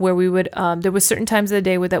where we would, there was certain times of the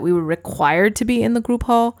day that we were required to be in the group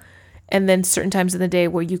hall. And then certain times of the day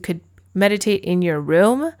where you could meditate in your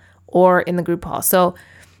room or in the group hall. So,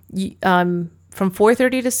 from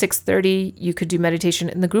 4:30 to 6:30, you could do meditation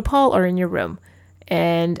in the group hall or in your room.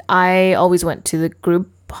 And I always went to the group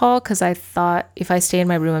hall because I thought if I stay in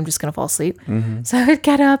my room, I'm just going to fall asleep. Mm-hmm. So I would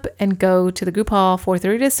get up and go to the group hall,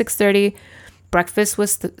 4:30 to 6:30. Breakfast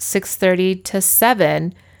was 6:30 to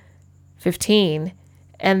 7:15.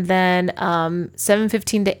 And then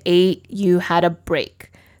 7:15 to 8, you had a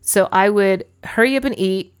break. So I would hurry up and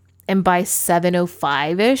eat. And by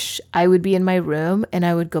 7:05-ish, I would be in my room and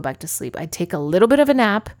I would go back to sleep. I'd take a little bit of a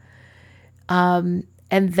nap. And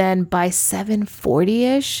then by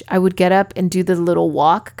 7:40-ish, I would get up and do the little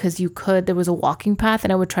walk because there was a walking path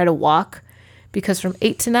and I would try to walk because from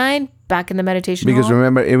 8 to 9, back in the meditation hall. Because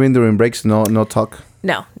remember, even during breaks, no talk.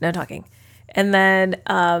 No talking. And then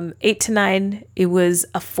 8 to 9, it was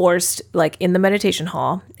a forced, like in the meditation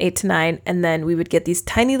hall, 8 to 9. And then we would get these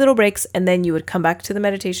tiny little breaks. And then you would come back to the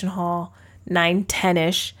meditation hall,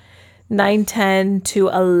 9:10-ish. 9:10 to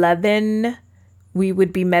 11, we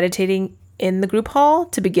would be meditating in the group hall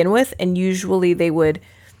to begin with. And usually they would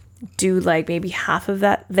do like maybe half of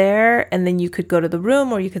that there. And then you could go to the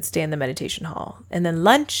room or you could stay in the meditation hall. And then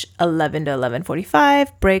lunch, 11 to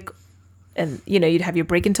 11:45, break. And, you know, you'd have your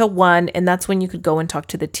break until 1. And that's when you could go and talk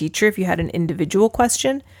to the teacher if you had an individual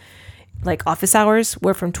question. Like office hours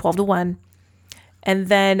were from 12 to 1. And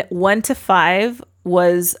then 1 to 5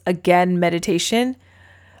 was, again, meditation.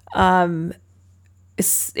 It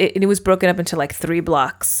was broken up into like 3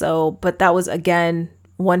 blocks. So, but that was, again,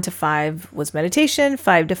 1 to 5 was meditation.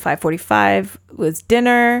 5 to 5:45 was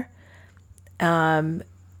dinner. 5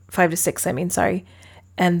 to 6, sorry.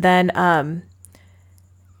 And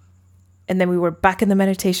then we were back in the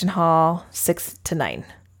meditation hall 6 to 9.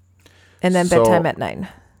 And then bedtime at 9.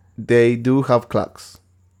 They do have clocks.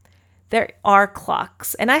 There are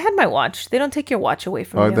clocks. And I had my watch. They don't take your watch away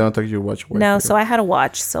from you. They don't take your watch away. No, so I had a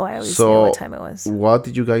watch. So I always knew what time it was. What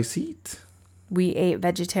did you guys eat? We ate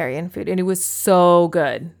vegetarian food. And it was so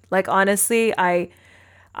good. Like, honestly, I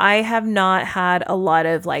have not had a lot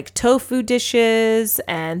of like tofu dishes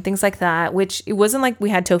and things like that. Which it wasn't like we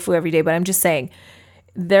had tofu every day. But I'm just saying.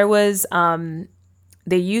 There was,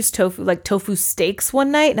 they used tofu, like tofu steaks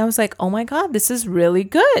one night. And I was like, oh my God, this is really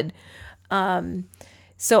good.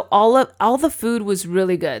 So all the food was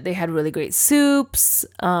really good. They had really great soups.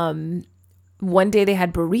 One day they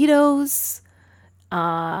had burritos.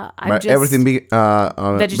 Everything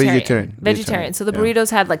vegetarian. So the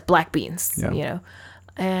burritos had like black beans, you know,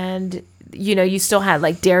 and you know, you still had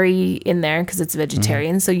like dairy in there because it's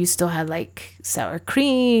vegetarian. Mm-hmm. So you still had like sour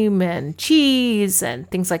cream and cheese and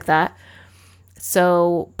things like that.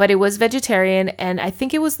 So, but it was vegetarian. And I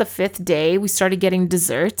think it was the 5th day we started getting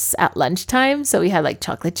desserts at lunchtime. So we had like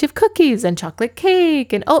chocolate chip cookies and chocolate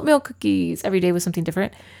cake and oatmeal cookies. Every day was something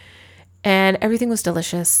different. And everything was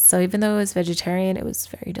delicious. So even though it was vegetarian, it was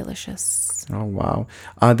very delicious. Oh, wow.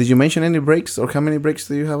 Did you mention any breaks or how many breaks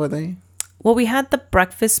do you have a day? Well, we had the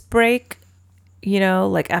breakfast break.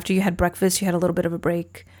 like after you had breakfast, you had a little bit of a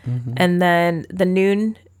break. And then the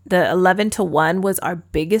noon, the 11 to 1 was our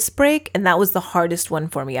biggest break. And that was the hardest one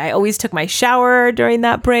for me. I always took my shower during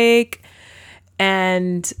that break.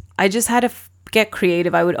 And I just had to get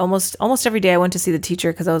creative. I would almost every day I went to see the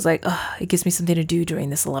teacher because I was like, oh, it gives me something to do during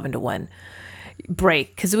this 11 to 1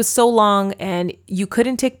 break. Because it was so long and you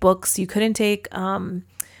couldn't take books. You couldn't take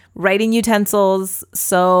writing utensils.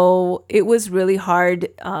 So it was really hard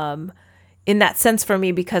in that sense for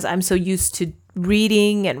me because I'm so used to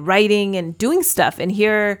reading and writing and doing stuff. And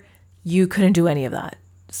here you couldn't do any of that.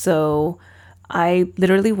 So I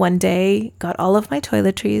literally one day got all of my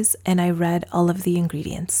toiletries and I read all of the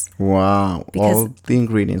ingredients. Wow. All the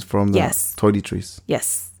ingredients from the toiletries.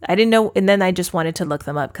 Yes. I didn't know. And then I just wanted to look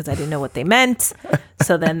them up because I didn't know what they meant.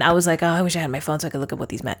 So then I was like, oh, I wish I had my phone so I could look up what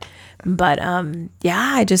these meant. But I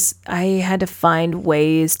had to find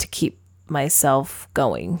ways to keep myself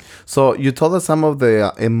going. So you told us some of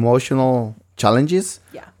the emotional challenges.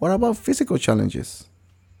 Yeah. What about physical challenges?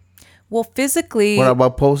 Well, physically. What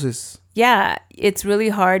about poses? Yeah, it's really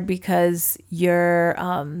hard because you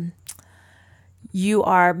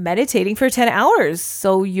are meditating for 10 hours.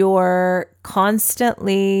 So you're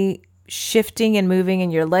constantly shifting and moving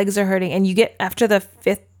and your legs are hurting. And you get after the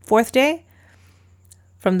fourth day,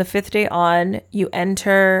 from the 5th day on, you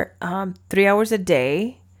enter 3 hours a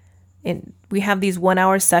day. And we have these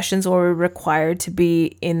 1-hour sessions where we're required to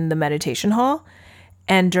be in the meditation hall.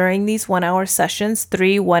 And during these 1-hour sessions,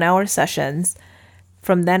 3 1-hour sessions,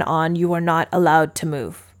 from then on, you are not allowed to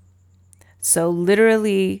move. So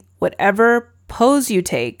literally, whatever pose you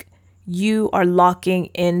take, you are locking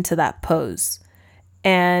into that pose.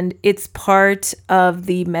 And it's part of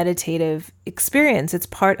the meditative experience. It's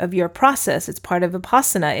part of your process. It's part of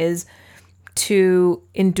Vipassana is to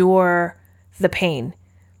endure the pain.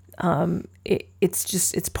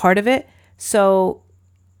 It's part of it. So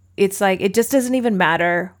it's like, it just doesn't even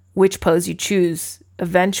matter which pose you choose.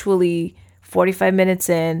 Eventually, 45 minutes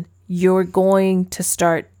in, you're going to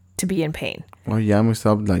start to be in pain. Or yeah,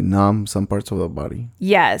 myself like numb some parts of the body.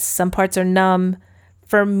 Yes, some parts are numb.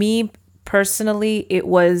 For me personally, it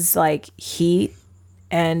was like heat,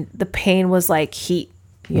 and the pain was like heat,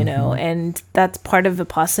 you know, and that's part of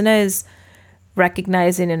Vipassana is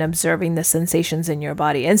recognizing and observing the sensations in your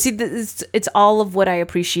body. And see, it's all of what I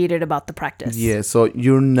appreciated about the practice. Yeah, so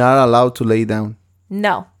you're not allowed to lay down.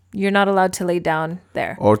 No, you're not allowed to lay down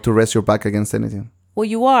there. Or to rest your back against anything. Well,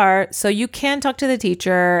 you are. So you can talk to the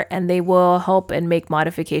teacher and they will help and make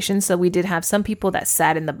modifications. So we did have some people that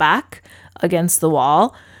sat in the back against the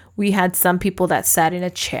wall. We had some people that sat in a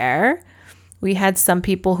chair. We had some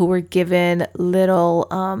people who were given little,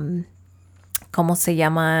 ¿cómo se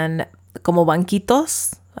llaman? Como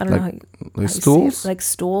banquitos. I don't know like stools? Like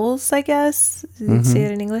stools, I guess. You'd say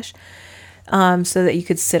it in English. So that you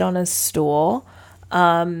could sit on a stool.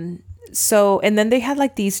 So, and then they had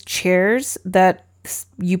like these chairs that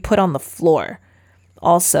you put on the floor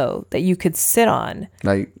also that you could sit on.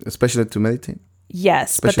 Like, especially to meditate?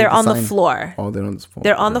 Yes, but they're on the floor. Oh, they're on the floor.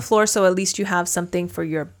 They're on the floor, so at least you have something for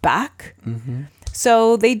your back.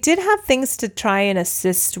 So they did have things to try and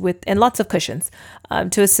assist with, and lots of cushions,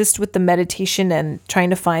 to assist with the meditation and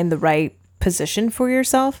trying to find the right position for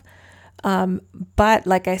yourself. But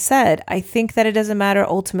like I said, I think that it doesn't matter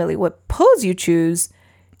ultimately what pose you choose,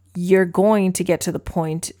 you're going to get to the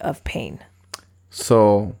point of pain.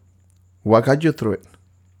 So what got you through it?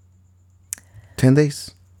 10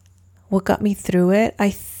 days? What got me through it? I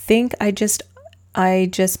think I just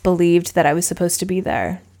believed that I was supposed to be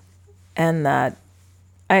there. And that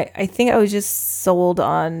I think I was just sold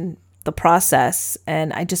on the process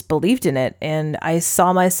and I just believed in it. And I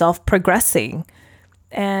saw myself progressing.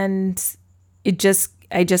 And I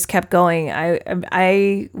just kept going.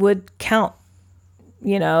 I would count,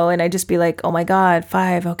 you know, and I'd just be like, oh my God,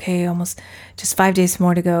 5, okay, almost just 5 days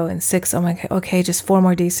more to go, and 6, oh my God, okay, just 4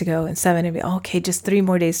 more days to go, and 7, and okay, just 3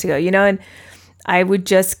 more days to go, you know, and I would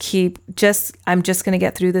just keep, I'm just going to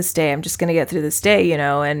get through this day. I'm just going to get through this day, you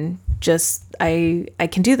know, and just, I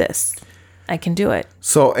can do this. I can do it.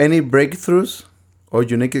 So any breakthroughs or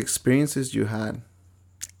unique experiences you had?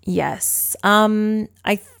 Yes.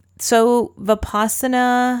 So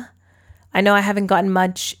Vipassana, I know I haven't gotten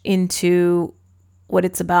much into what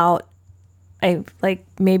it's about. I like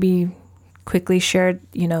maybe quickly shared,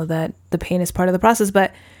 you know, that the pain is part of the process,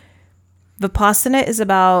 but Vipassana is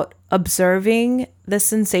about observing the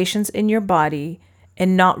sensations in your body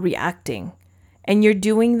and not reacting. And you're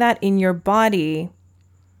doing that in your body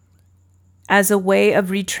as a way of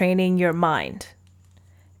retraining your mind.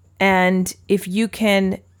 And if you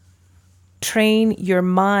can train your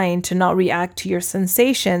mind to not react to your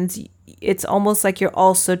sensations, it's almost like you're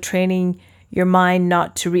also training your mind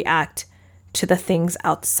not to react to the things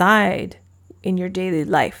outside in your daily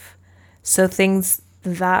life. So things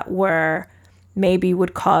that were maybe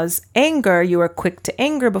would cause anger, you were quick to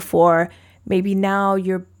anger before, maybe now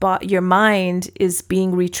your mind is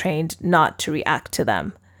being retrained not to react to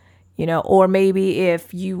them, you know. Or maybe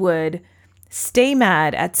if you would stay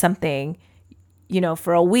mad at something, you know,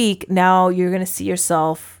 for a week, now you're going to see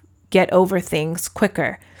yourself get over things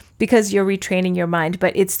quicker because you're retraining your mind.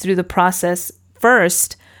 But it's through the process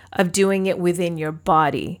first of doing it within your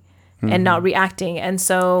body and not reacting. And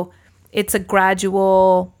so it's a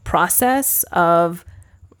gradual process of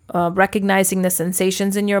recognizing the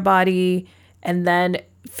sensations in your body and then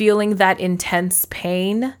feeling that intense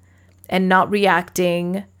pain and not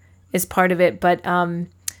reacting is part of it. But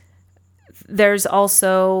there's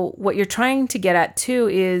also what you're trying to get at too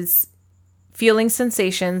is feeling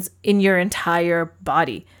sensations in your entire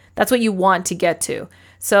body. That's what you want to get to.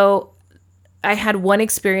 So I had one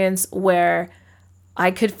experience where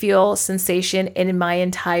I could feel sensation in my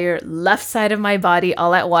entire left side of my body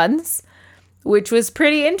all at once, which was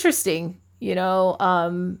pretty interesting. You know,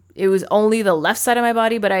 it was only the left side of my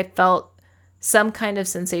body, but I felt some kind of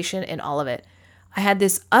sensation in all of it. I had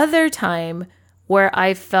this other time where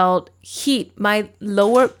I felt heat. The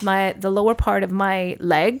lower part of my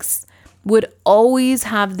legs would always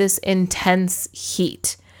have this intense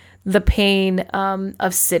heat. The pain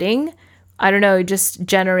of sitting, I don't know, it just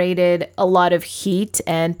generated a lot of heat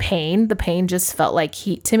and pain. The pain just felt like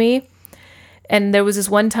heat to me. And there was this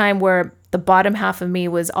one time where the bottom half of me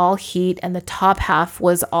was all heat and the top half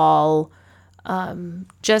was all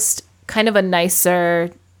just kind of a nicer,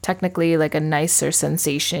 technically like a nicer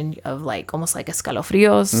sensation of like almost like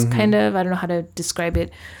escalofrios kind of. I don't know how to describe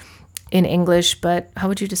it in English, but how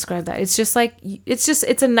would you describe that? It's just like,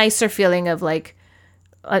 it's a nicer feeling of like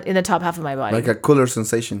in the top half of my body. Like a cooler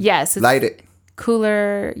sensation. Yes. Light it.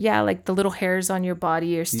 Cooler. Yeah. Like the little hairs on your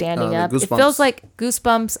body are standing up. Goosebumps. It feels like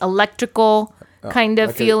goosebumps, electrical kind of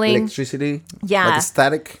like feeling. Electricity. Yeah. Like a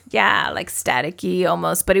static. Yeah. Like staticky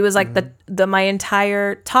almost. But it was like my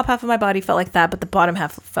entire top half of my body felt like that, but the bottom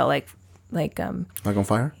half felt like on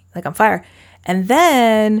fire? Like on fire. And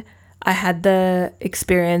then I had the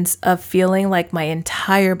experience of feeling like my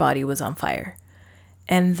entire body was on fire.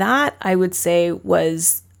 And that, I would say,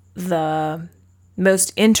 was the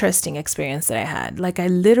most interesting experience that I had. Like, I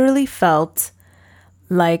literally felt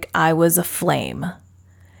like I was a flame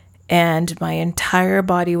and my entire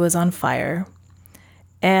body was on fire.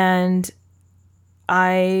 And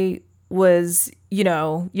I was, you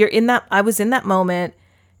know, I was in that moment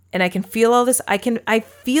and I can feel all this. I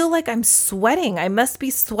feel like I'm sweating. I must be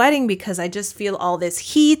sweating because I just feel all this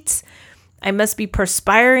heat. I must be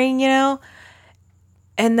perspiring, you know?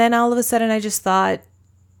 And then all of a sudden I just thought,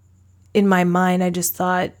 in my mind,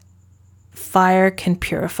 fire can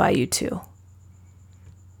purify you too.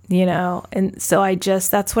 You know? And so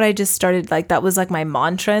that's what I just started, like, that was like my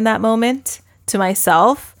mantra in that moment to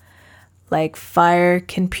myself. Like, fire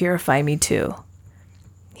can purify me too.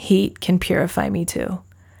 Heat can purify me too.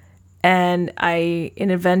 And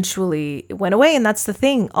eventually it went away. And that's the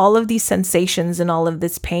thing. All of these sensations and all of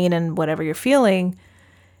this pain and whatever you're feeling,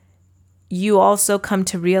 you also come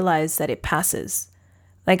to realize that it passes.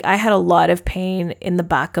 Like, I had a lot of pain in the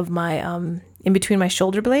back of my, in between my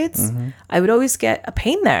shoulder blades. I would always get a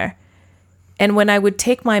pain there. And when I would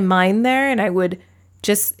take my mind there and I would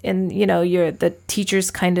and you know, the teacher's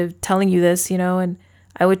kind of telling you this, you know, and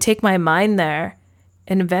I would take my mind there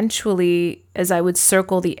and eventually as I would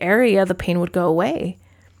circle the area, the pain would go away.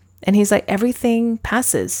 And he's like, everything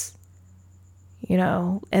passes. You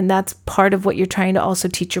know, and that's part of what you're trying to also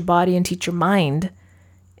teach your body and teach your mind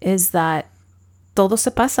is that todo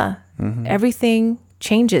se pasa. Everything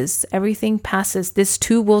changes. Everything passes. This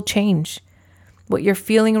too will change. What you're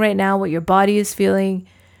feeling right now, what your body is feeling,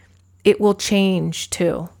 it will change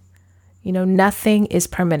too. You know, nothing is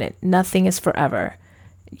permanent. Nothing is forever.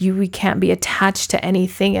 We can't be attached to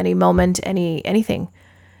anything, any moment, anything.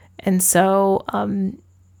 And so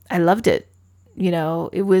I loved it. You know,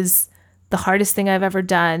 it was the hardest thing I've ever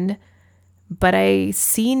done, but I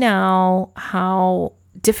see now how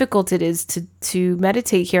difficult it is to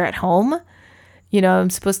meditate here at home. You know, I'm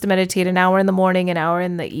supposed to meditate an hour in the morning, an hour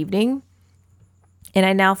in the evening. And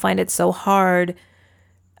I now find it so hard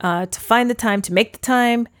to find the time, to make the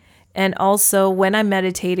time. And also when I'm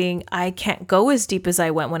meditating, I can't go as deep as I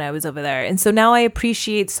went when I was over there. And so now I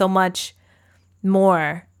appreciate so much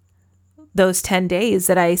more those 10 days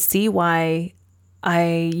that I see why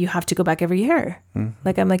you have to go back every year.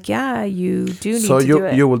 Like, I'm like, yeah, you do need to do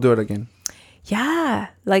it. So you will do it again? Yeah.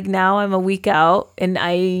 Like now I'm a week out and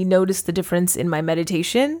I notice the difference in my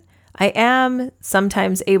meditation. I am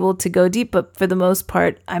sometimes able to go deep, but for the most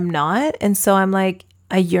part, I'm not. And so I'm like,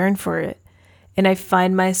 I yearn for it. And I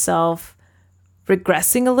find myself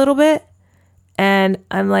regressing a little bit. And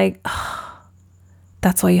I'm like, oh,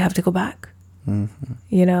 that's why you have to go back.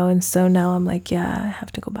 You know? And so now I'm like, yeah, I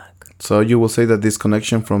have to go back. So you will say that this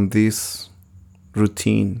connection from this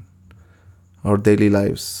routine, our daily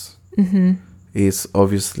lives, is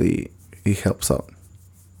obviously, it helps out.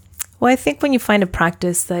 Well, I think when you find a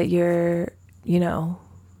practice that you're, you know,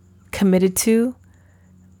 committed to,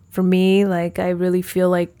 for me, like I really feel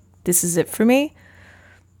like this is it for me.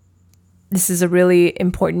 This is a really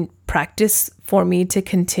important practice for me to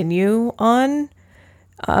continue on.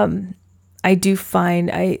 I do find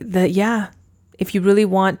if you really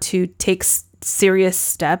want to take serious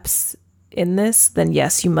steps in this, then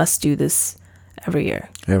yes, you must do this every year.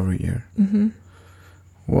 Every year.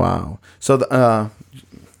 Wow. So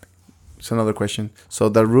it's another question. So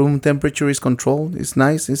the room temperature is controlled. It's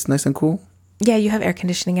nice. It's nice and cool. Yeah, you have air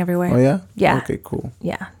conditioning everywhere. Oh yeah. Yeah. Okay. Cool.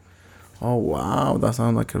 Yeah. Oh wow, that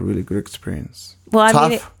sounds like a really good experience. Well, I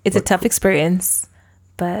mean, Tough, it's a but tough experience,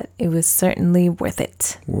 but it was certainly worth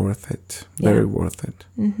it. Worth it. Very worth it.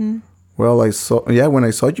 Mm-hmm. Well, when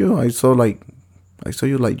I saw you, I saw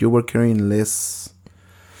you like you were carrying less.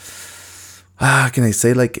 Can I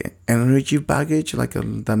say like energy baggage, like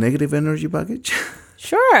the negative energy baggage?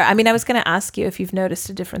 Sure. I mean, I was going to ask you if you've noticed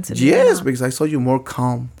a difference in you. Yes, because I saw you more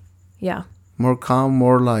calm. Yeah. More calm,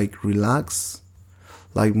 more like relaxed,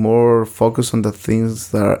 like more focused on the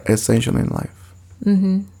things that are essential in life.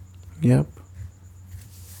 Yep.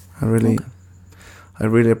 I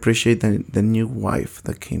really appreciate the new wife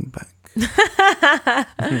that came back.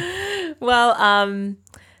 Well,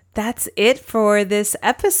 that's it for this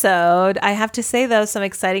episode. I have to say, though, some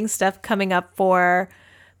exciting stuff coming up for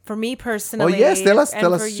me personally. Oh, yes. Tell us.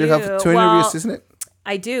 You have 2 interviews, isn't it?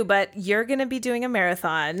 I do, but you're going to be doing a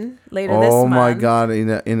marathon later this month. Oh, my God.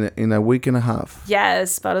 In a week and a half.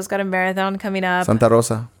 Yes. Paolo's got a marathon coming up. Santa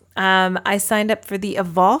Rosa. I signed up for the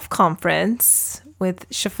Evolve conference with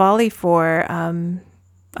Shefali for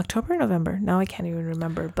October or November. Now I can't even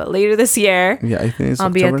remember. But later this year, I think I'll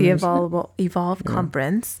be at the Evolve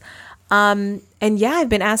conference. And yeah, I've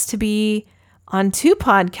been asked to be on 2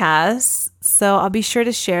 podcasts. So I'll be sure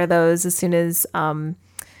to share those as soon as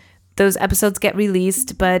those episodes get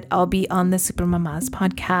released. But I'll be on the Super Mamas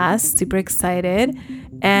podcast. Super excited.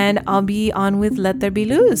 And I'll be on with Let There Be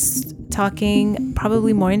Luz, talking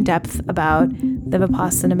probably more in depth about the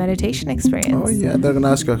Vipassana meditation experience. Oh, yeah. They're going to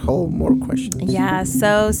ask a whole more questions. Yeah.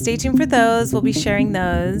 So stay tuned for those. We'll be sharing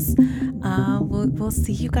those. We'll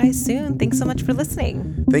see you guys soon. Thanks so much for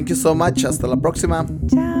listening. Thank you so much. Hasta la próxima.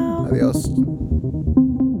 Ciao. Adios.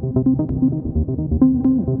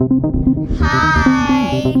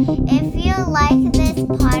 Hi. If you like this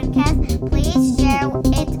podcast, please share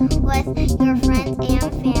it with your friends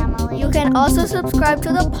and family. You can also subscribe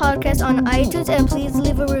to the podcast on iTunes and please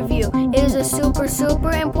leave a review. It is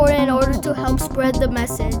super important in order to help spread the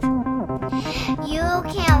message. You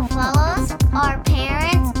can follow our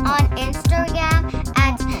parents on Instagram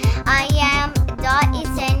at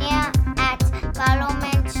iam.isenia, at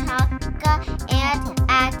Palomenchaca, and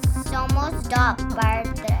at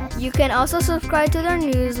somos.bardes. You can also subscribe to their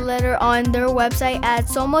newsletter on their website at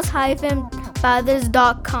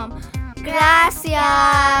somos-padres.com.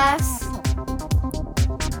 Gracias!